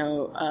having,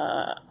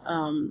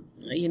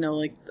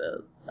 like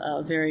the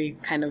very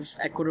kind of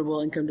equitable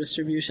income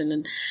distribution.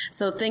 And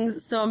so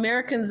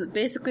Americans,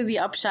 basically the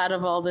upshot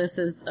of all this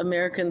is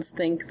Americans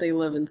think they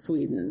live in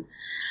Sweden.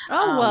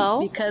 Oh, well.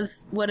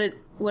 Because what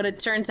it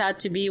turns out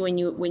to be when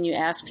you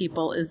ask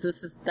people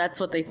that's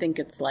what they think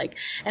it's like.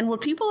 And what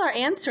people are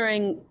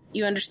answering,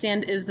 you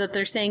understand, is that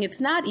they're saying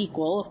it's not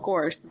equal, of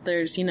course.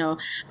 There's,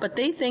 but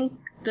they think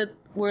that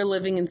we're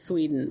living in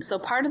Sweden. So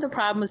part of the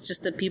problem is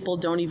just that people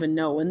don't even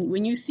know.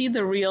 When you see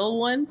the real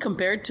one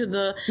compared to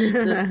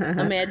this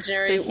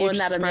imaginary, well,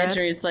 not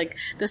imaginary, it's like,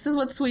 this is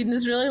what Sweden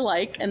is really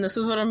like, and this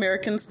is what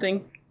Americans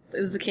think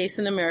is the case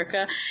in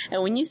America.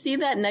 And when you see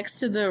that next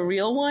to the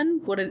real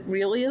one, what it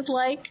really is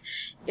like,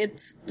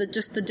 it's the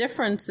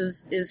difference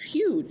is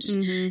huge.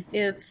 Mm-hmm.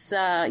 It's,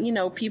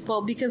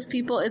 because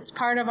it's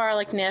part of our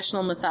like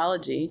national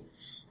mythology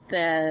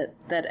that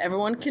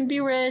everyone can be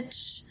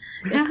rich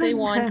if they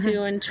want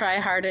to and try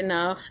hard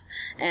enough.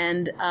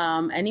 And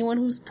anyone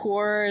who's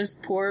poor is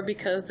poor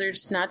because they're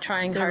just not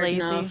trying hard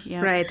enough.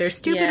 Yeah. Right. They're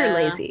stupid or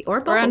lazy. Or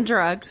both. Or on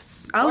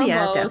drugs. Oh, Or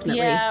yeah, both. definitely.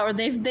 Yeah, or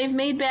they've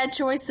made bad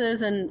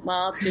choices and,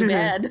 well, too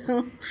bad.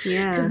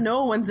 Yeah. Because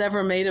no one's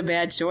ever made a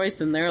bad choice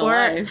in their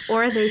life.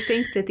 Or they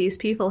think that these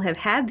people have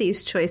had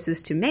these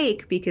choices to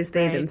make because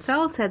they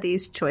themselves had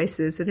these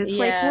choices. And it's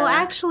like, well,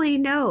 actually,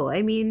 no.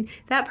 I mean,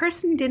 that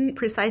person didn't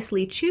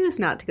precisely choose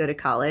not to go to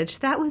college.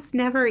 That was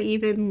never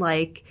even,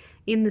 like,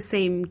 in the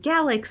same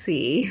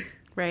galaxy.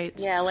 Right.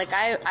 Yeah, like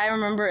I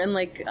remember in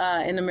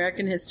in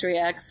American History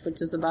X,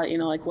 which is about,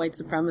 like white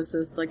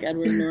supremacists, like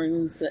Edward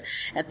Norton's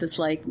at this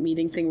like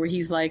meeting thing where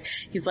he's like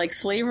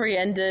slavery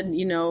ended,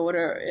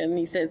 and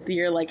he said the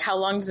year like, how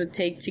long does it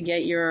take to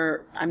get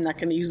your, I'm not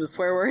going to use a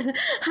swear word,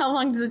 how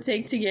long does it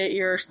take to get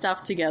your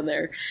stuff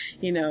together,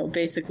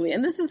 basically.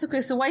 And this is,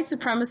 okay, so white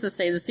supremacists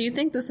say this. So you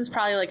think this is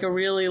probably like a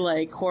really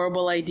like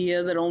horrible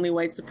idea that only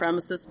white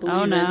supremacists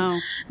believe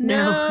in?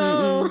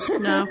 No,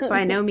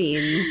 by no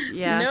means.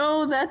 Yeah.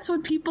 No, that's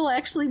what people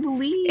actually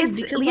believe.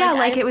 It's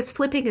it was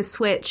flipping a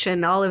switch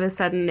and all of a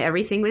sudden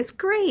everything was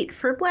great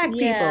for black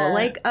people.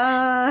 Like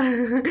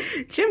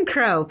Jim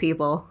Crow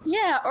people.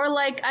 Yeah, or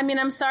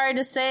I'm sorry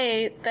to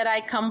say that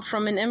I come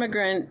from an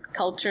immigrant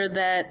culture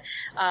that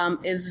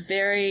is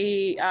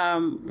very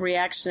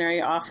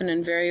reactionary often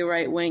and very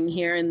right-wing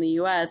here in the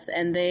U.S.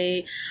 And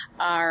they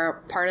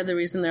are, part of the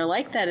reason they're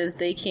like that is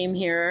they came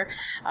here,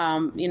 a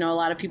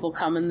lot of people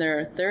come in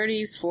their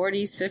 30s,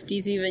 40s,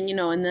 50s even,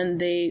 and then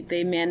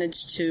they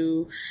managed to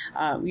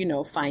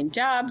find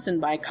jobs and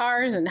buy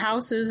cars and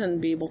houses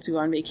and be able to go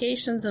on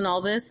vacations and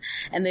all this.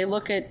 And they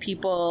look at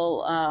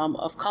people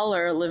of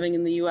color living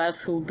in the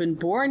U.S. who've been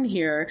born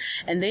here,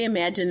 and they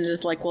imagine it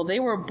as like, well, they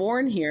were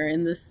born here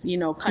in this,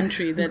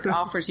 country that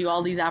offers you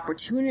all these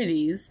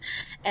opportunities.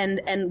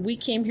 And we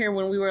came here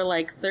when we were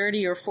like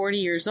 30 or 40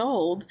 years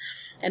old,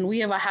 and we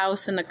have a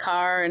house and a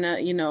car and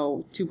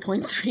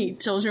 2.3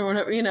 children,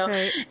 whatever,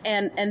 right.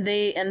 and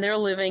they're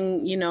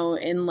living,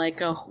 in like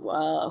a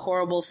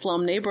horrible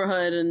slum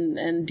neighborhood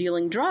and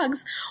dealing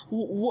drugs.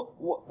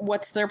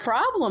 What's their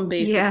problem,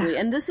 basically? Yeah.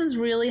 And this is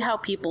really how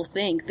people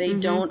think. They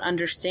don't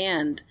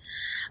understand.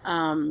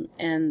 And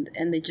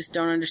they just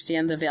don't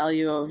understand the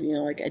value of,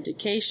 like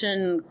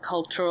education,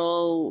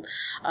 cultural,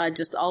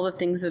 just all the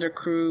things that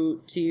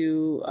accrue to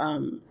you,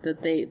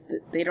 that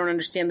they don't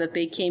understand that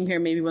they came here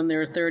maybe when they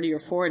were 30 or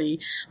 40,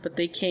 but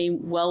they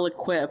came well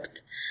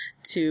equipped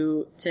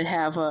to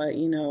have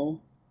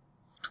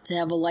to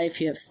have a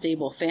life. You have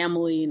stable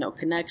family,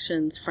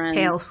 connections, friends,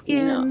 pale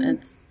skin,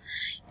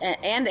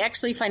 and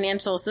actually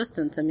financial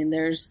assistance. I mean,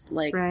 there's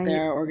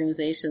there are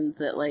organizations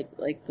that like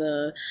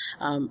the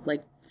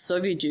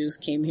Soviet Jews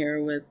came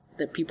here with,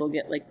 that people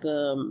get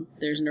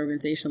there's an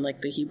organization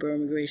like the Hebrew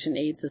Immigration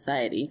Aid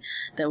Society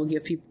that will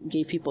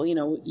gave people,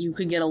 you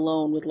could get a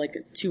loan with like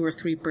a 2 or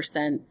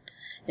 3%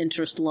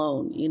 interest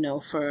loan,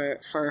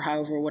 for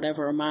however,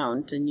 whatever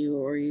amount, and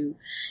you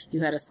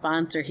had a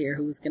sponsor here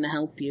who was going to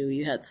help you.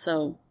 It's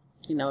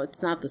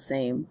not the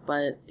same,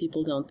 but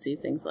people don't see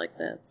things like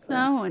that. So.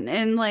 No,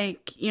 and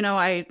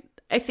I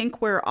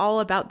think we're all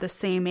about the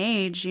same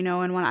age,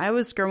 and when I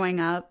was growing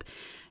up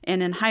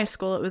and in high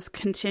school, it was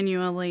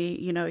continually,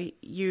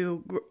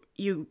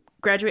 you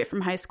graduate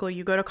from high school,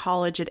 you go to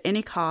college at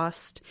any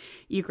cost,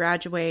 you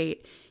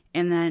graduate,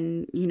 and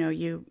then,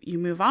 you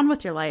move on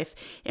with your life.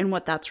 And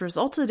what that's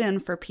resulted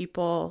in for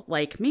people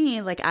like me,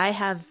 I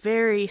have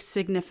very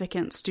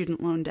significant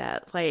student loan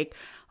debt,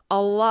 a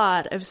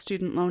lot of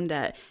student loan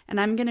debt. And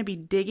I'm going to be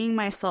digging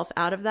myself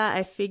out of that.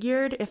 I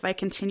figured if I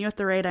continue at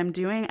the rate I'm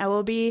doing, I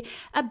will be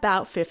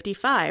about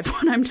 55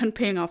 when I'm done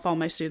paying off all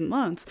my student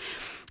loans.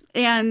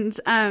 And,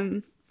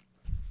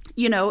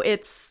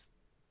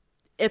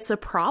 it's a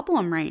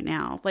problem right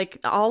now.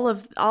 All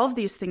of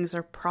these things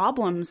are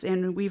problems,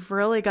 and we've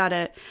really got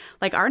to,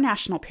 our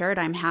national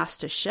paradigm has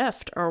to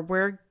shift,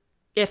 or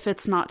if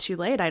it's not too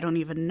late, I don't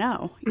even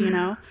know,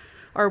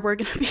 or we're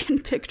going to be in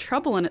big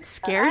trouble, and it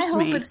scares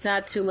me. I hope it's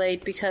not too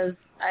late,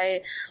 because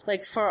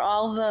for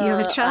all the... You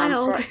have a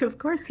child. Of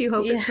course you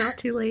hope it's not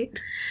too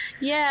late.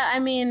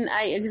 Yeah,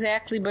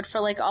 exactly. But for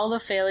all the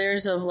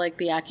failures of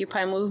the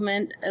Occupy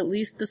movement, at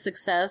least the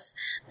success,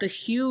 the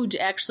huge,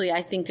 actually,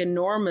 I think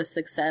enormous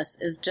success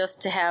is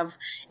just to have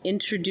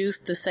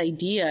introduced this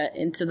idea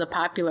into the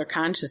popular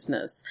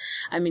consciousness.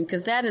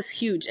 Because that is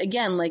huge.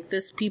 Again,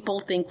 this, people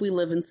think we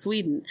live in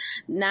Sweden.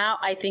 Now,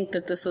 I think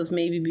that this was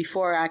maybe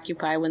before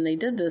Occupy when they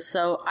did this.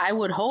 So I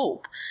would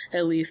hope,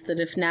 at least,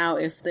 that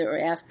if they were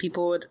asked,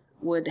 people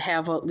would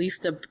have at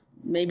least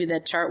maybe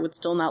that chart would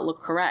still not look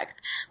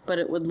correct, but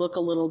it would look a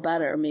little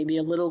better, maybe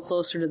a little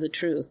closer to the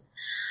truth,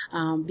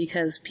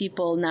 because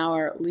people now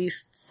are at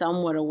least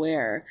somewhat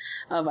aware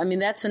of,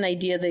 that's an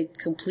idea they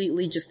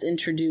completely just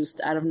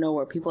introduced out of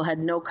nowhere. People had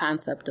no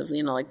concept of, the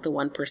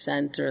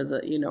 1% or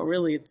the,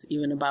 really it's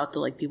even about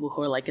the, people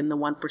who are in the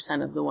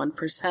 1% of the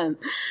 1%.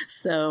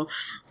 So,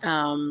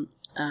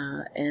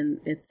 and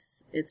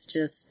it's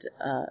just,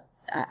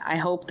 I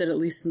hope that at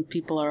least since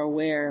people are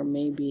aware,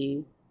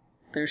 maybe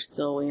there's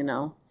still, you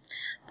know,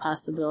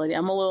 possibility.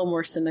 I'm a little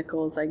more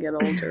cynical as I get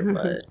older,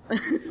 but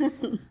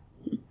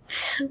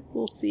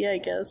we'll see, I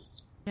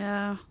guess.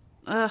 Yeah.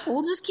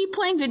 We'll just keep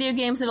playing video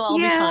games. It'll all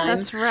be fine.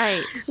 That's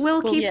right.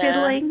 We'll keep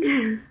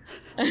fiddling.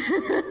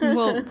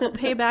 We'll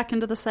pay back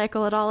into the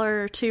cycle $1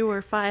 or $2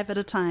 or $5 at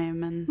a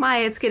time. And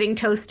It's getting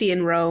toasty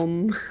in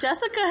Rome.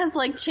 Jessica has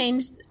like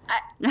changed.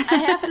 I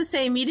have to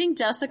say, meeting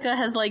Jessica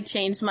has like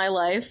changed my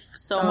life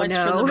so much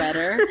for the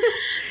better.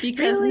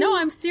 Because Really? no,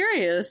 I'm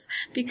serious.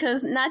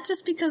 Because not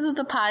just because of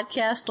the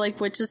podcast, like,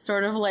 which is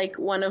sort of like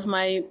one of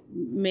my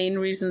main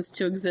reasons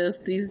to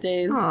exist these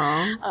days.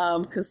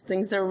 Because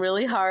things are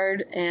really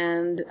hard,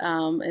 and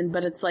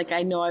but it's like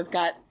I know I've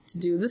got to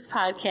do this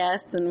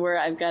podcast, and where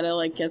I've got to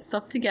like get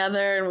stuff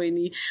together, and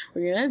we're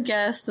gonna have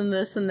guests and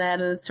this and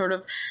that, and it's sort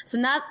of so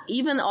not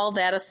even all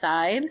that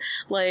aside,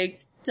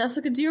 like.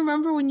 Jessica, do you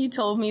remember when you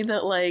told me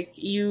that, like,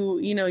 you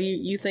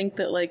think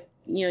that, like,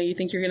 you know, you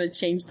think you're going to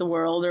change the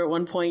world, or at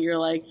one point you're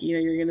like, you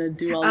know, you're going to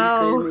do all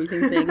these great,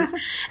 amazing things.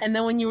 And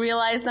then when you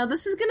realize, now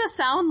this is going to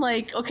sound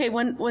like, okay,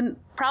 when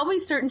probably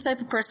a certain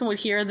type of person would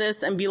hear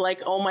this and be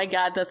like, oh my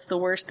God, that's the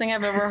worst thing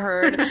I've ever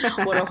heard.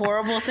 What a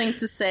horrible thing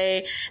to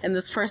say. And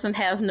this person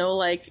has no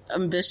like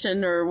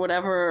ambition or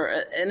whatever.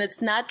 And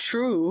it's not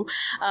true.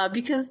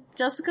 Because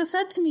Jessica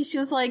said to me, she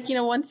was like, you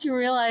know, once you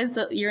realize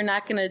that you're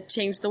not going to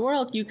change the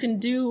world, you can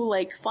do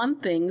like fun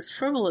things,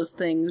 frivolous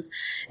things,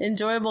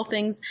 enjoyable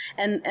things,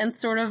 and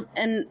sort of,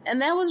 and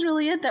that was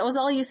really it. That was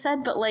all you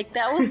said. But like,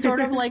 that was sort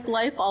of like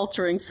life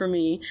altering for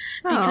me,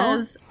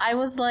 because I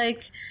was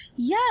like,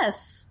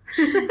 yes,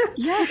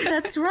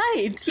 that's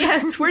right.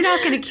 Yes, we're not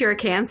going to cure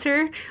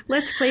cancer.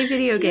 Let's play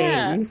video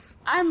games.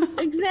 I'm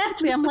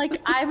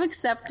like, I've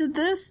accepted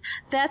this.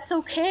 That's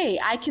okay.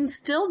 I can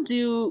still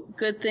do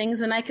good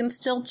things, and I can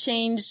still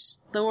change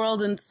the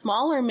world in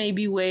smaller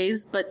maybe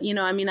ways, but you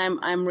know, I mean,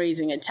 I'm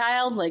raising a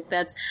child, like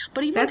but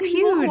even that's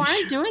people huge. who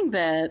aren't doing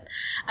that,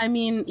 I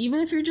mean,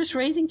 even if you're just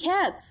raising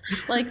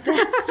cats, like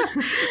that's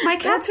my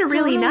cats are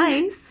really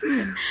nice.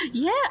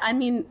 Yeah, I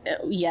mean,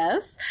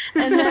 yes,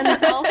 and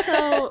then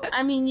also,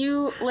 I mean,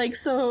 you like,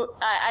 so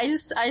I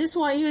just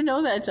want you to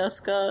know that,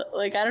 Jessica.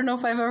 Like, I don't know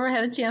if I've ever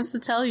had a chance to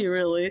tell you,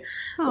 really.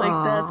 Aww.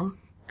 Like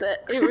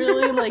that it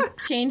really like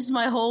changed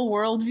my whole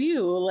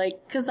worldview,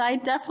 like, because I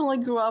definitely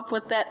grew up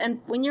with that.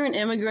 And when you're an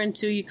immigrant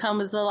too,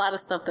 there's a lot of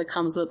stuff that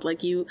comes with,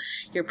 like, your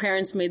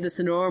parents made this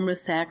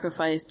enormous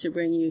sacrifice to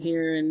bring you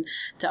here and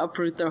to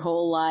uproot their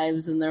whole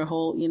lives and their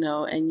whole, you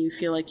know, and you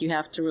feel like you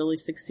have to really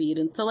succeed.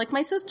 And so, like,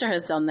 my sister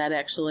has done that,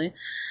 actually.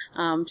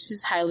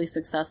 She's highly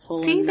successful.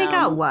 See, they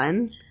got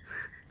one.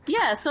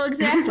 Yeah, so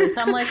exactly.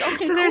 So I'm like,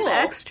 okay, so there's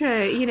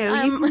extra, you know,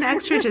 you can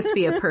extra just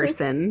be a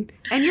person.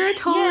 And you're a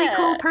totally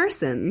cool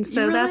person.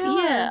 So really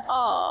that's... Yeah.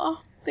 Oh,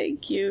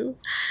 thank you.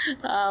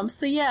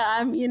 So yeah,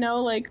 I'm, you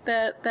know, like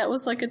that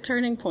was like a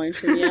turning point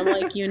for me. I'm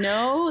like, you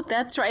know,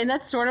 that's right. And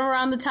that's sort of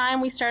around the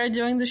time we started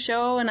doing the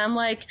show. And I'm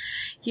like,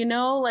 you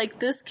know, like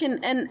this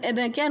can, and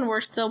again,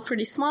 we're still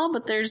pretty small,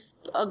 but there's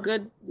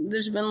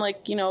been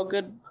like, you know, a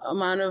good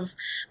amount of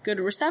good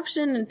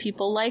reception, and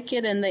people like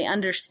it, and they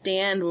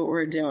understand what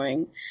we're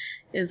doing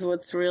is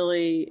what's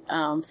really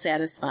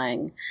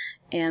satisfying.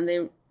 And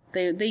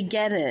they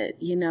get it,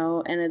 you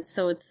know, and it's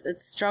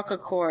struck a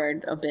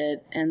chord a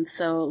bit, and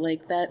so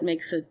like that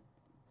makes it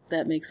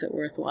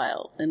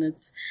worthwhile. And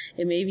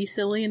it may be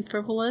silly and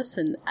frivolous,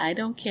 and I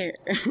don't care.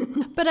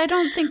 But I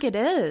don't think it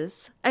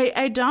is.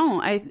 I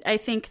don't. I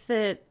think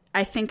that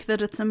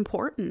it's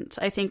important.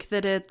 I think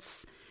that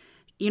it's,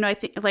 you know, I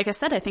think, like I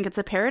said, I think it's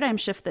a paradigm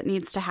shift that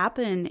needs to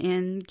happen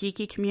in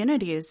geeky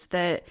communities.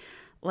 That,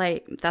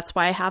 like, that's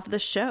why I have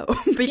this show.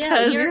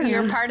 Because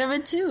you're part of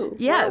it too.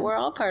 Yeah, we're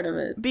all part of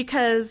it.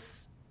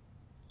 Because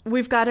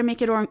we've got to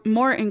make it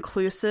more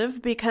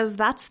inclusive, because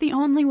that's the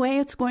only way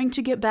it's going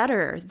to get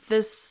better.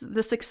 This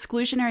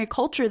exclusionary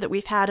culture that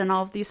we've had in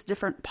all of these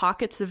different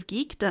pockets of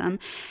geekdom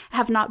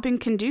have not been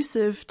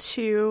conducive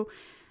to,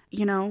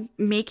 you know,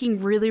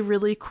 making really,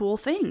 really cool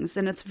things.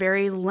 And it's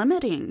very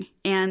limiting.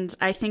 And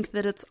I think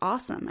that it's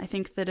awesome. I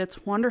think that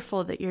it's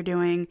wonderful that you're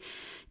doing,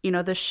 you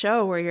know, this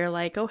show where you're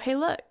like, oh, hey,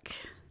 look,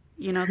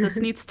 you know, this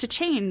needs to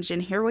change.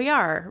 And here we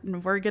are.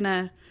 We're going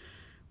to,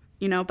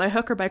 you know, by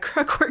hook or by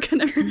crook, we're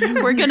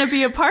gonna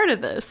be a part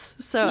of this.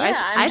 So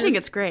yeah, I think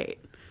it's great.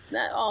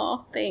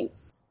 Oh,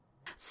 thanks.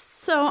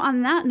 So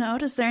on that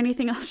note, is there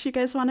anything else you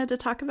guys wanted to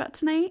talk about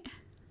tonight?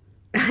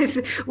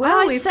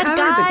 Well, we've covered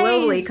the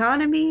global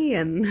economy,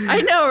 and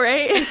I know,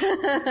 right?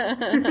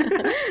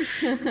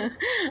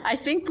 I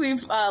think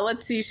we've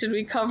let's see, should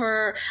we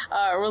cover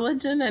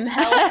religion and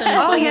health and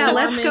oh yeah,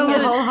 let's go the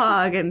whole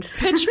hog and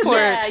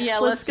pitchforks. Yeah,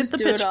 let's get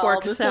the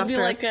pitchforks. This will be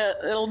like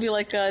it'll be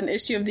like an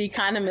issue of The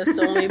Economist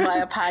only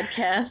via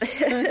podcast.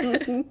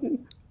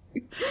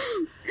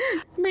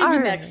 Maybe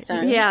next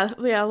time. Yeah,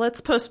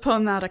 let's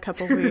postpone that a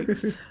couple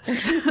weeks.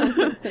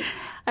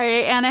 All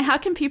right, Anna, how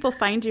can people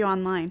find you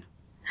online?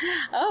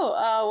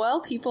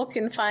 Well, people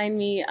can find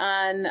me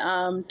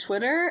on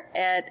Twitter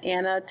at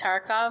Anna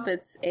Tarkov.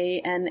 It's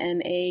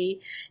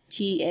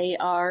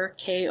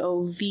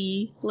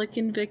ANNATARKOV, like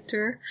in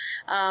Victor.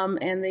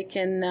 And they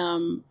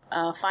can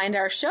find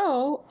our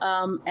show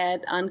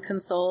at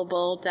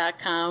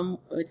unconsolable.com,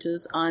 which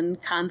is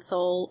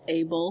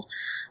unconsolable.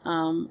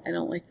 I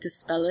don't like to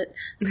spell it,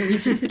 so we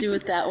just do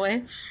it that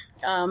way.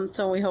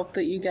 So we hope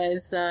that you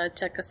guys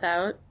check us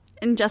out.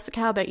 And Jessica,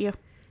 how about you?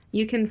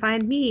 You can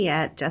find me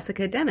at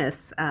Jessica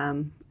Dennis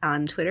on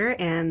Twitter,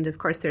 and of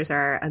course, there's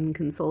our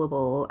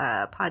Unconsolable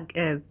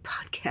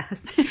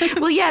podcast.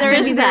 Well, yes, there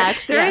is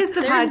that. There is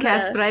the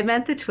podcast, but I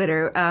meant the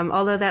Twitter.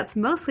 Although that's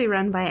mostly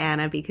run by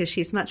Anna because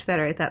she's much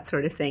better at that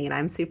sort of thing, and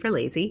I'm super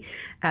lazy.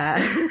 Well,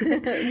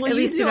 at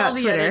you do all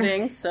the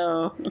editing,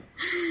 so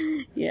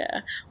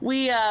yeah.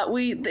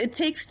 It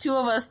takes two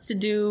of us to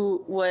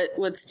do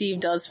what Steve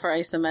does for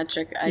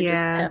Isometric. I just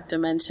have to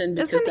mention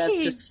because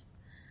that's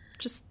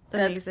just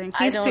amazing.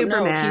 He's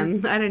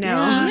Superman. I don't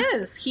know. He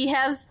is. He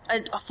has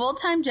a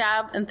full-time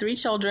job and 3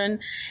 children,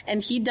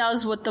 and he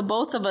does what the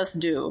both of us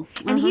do.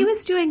 And he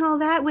was doing all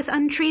that with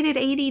untreated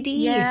ADD.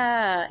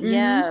 Yeah,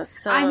 yeah.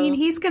 So, I mean,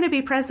 he's going to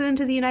be president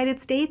of the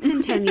United States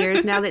in 10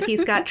 years now that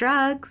he's got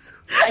drugs.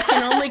 I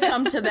can only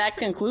come to that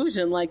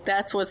conclusion. Like,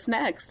 that's what's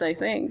next, I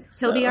think.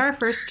 He'll be our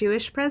first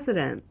Jewish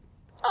president.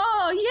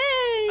 Oh,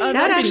 yay!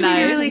 That would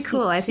actually be really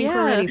cool. I think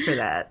we're ready for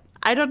that.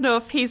 I don't know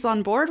if he's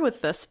on board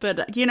with this,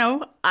 but,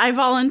 I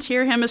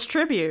volunteer him as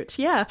tribute.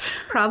 Yeah.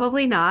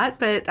 Probably not,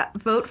 but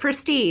vote for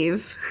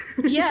Steve.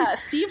 Yeah,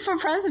 Steve for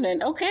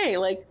president. Okay,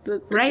 like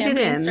the Write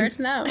campaign starts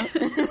now.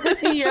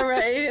 You're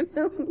right.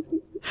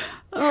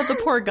 Oh, the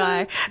poor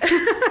guy.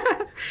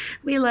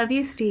 We love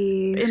you,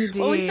 Steve. Indeed.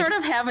 Well, we sort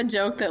of have a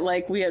joke that,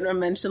 like, we had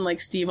mentioned,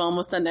 like, Steve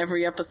almost on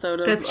every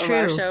episode of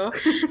our show.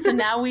 So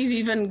now we've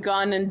even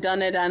gone and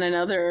done it on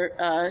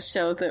another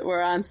show that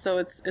we're on. So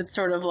it's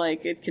sort of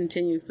like it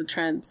continues the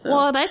trend. So.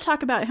 Well, and I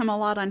talk about him a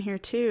lot on here,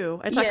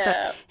 too. I talk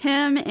about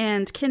him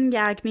and Ken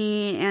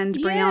Gagne and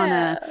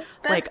Brianna,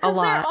 like, a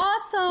lot. They're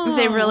awesome.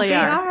 They really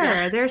are.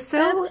 Yeah. They're so...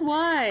 That's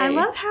why. I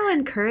love how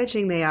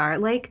encouraging they are.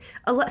 Like,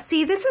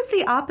 see, this is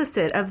the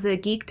opposite of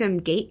the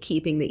geekdom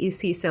gatekeeping that you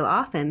see so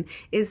often,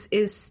 is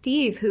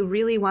Steve, who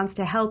really wants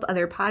to help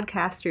other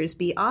podcasters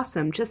be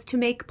awesome, just to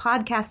make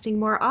podcasting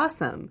more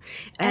awesome.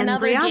 And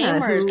other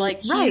Brianna, gamers, who,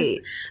 like, right.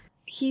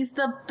 He's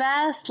the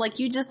best. Like,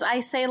 I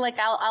say, like,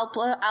 I'll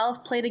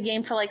have played a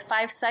game for like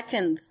 5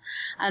 seconds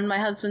on my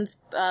husband's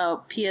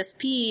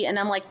PSP, and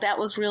I'm like, that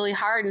was really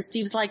hard. And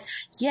Steve's like,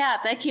 yeah,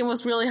 that game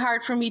was really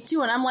hard for me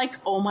too. And I'm like,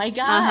 oh my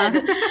god,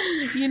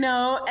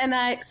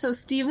 so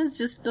Steve is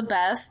just the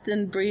best,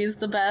 and Bree's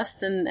the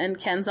best, and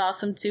Ken's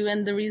awesome too.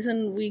 And the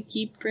reason we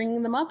keep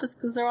bringing them up is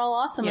because they're all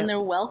awesome and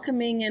they're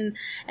welcoming, and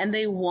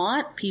they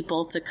want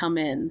people to come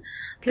in.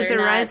 Because a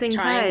rising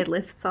tide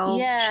lifts all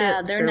ships.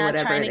 Yeah, they're not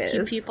trying to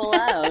keep people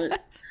out.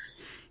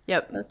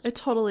 Yep, I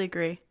totally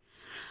agree.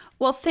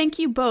 Well, thank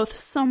you both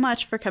so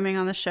much for coming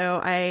on the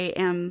show. I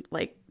am,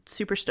 like,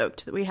 super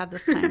stoked that we had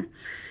this time.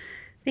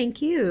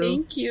 Thank you.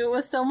 Thank you. It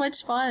was so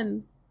much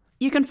fun.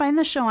 You can find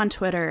the show on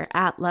Twitter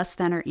at Less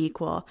Than or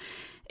Equal.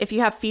 If you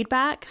have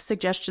feedback,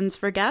 suggestions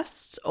for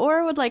guests,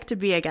 or would like to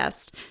be a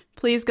guest,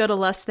 please go to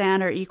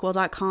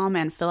lessthanorequal.com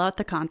and fill out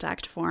the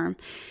contact form.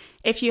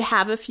 If you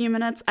have a few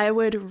minutes, I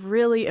would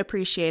really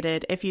appreciate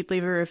it if you'd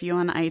leave a review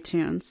on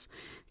iTunes.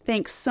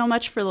 Thanks so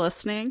much for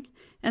listening.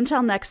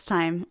 Until next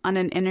time, on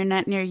an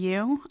internet near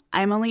you,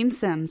 I'm Aline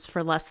Sims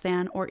for Less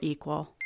Than or Equal.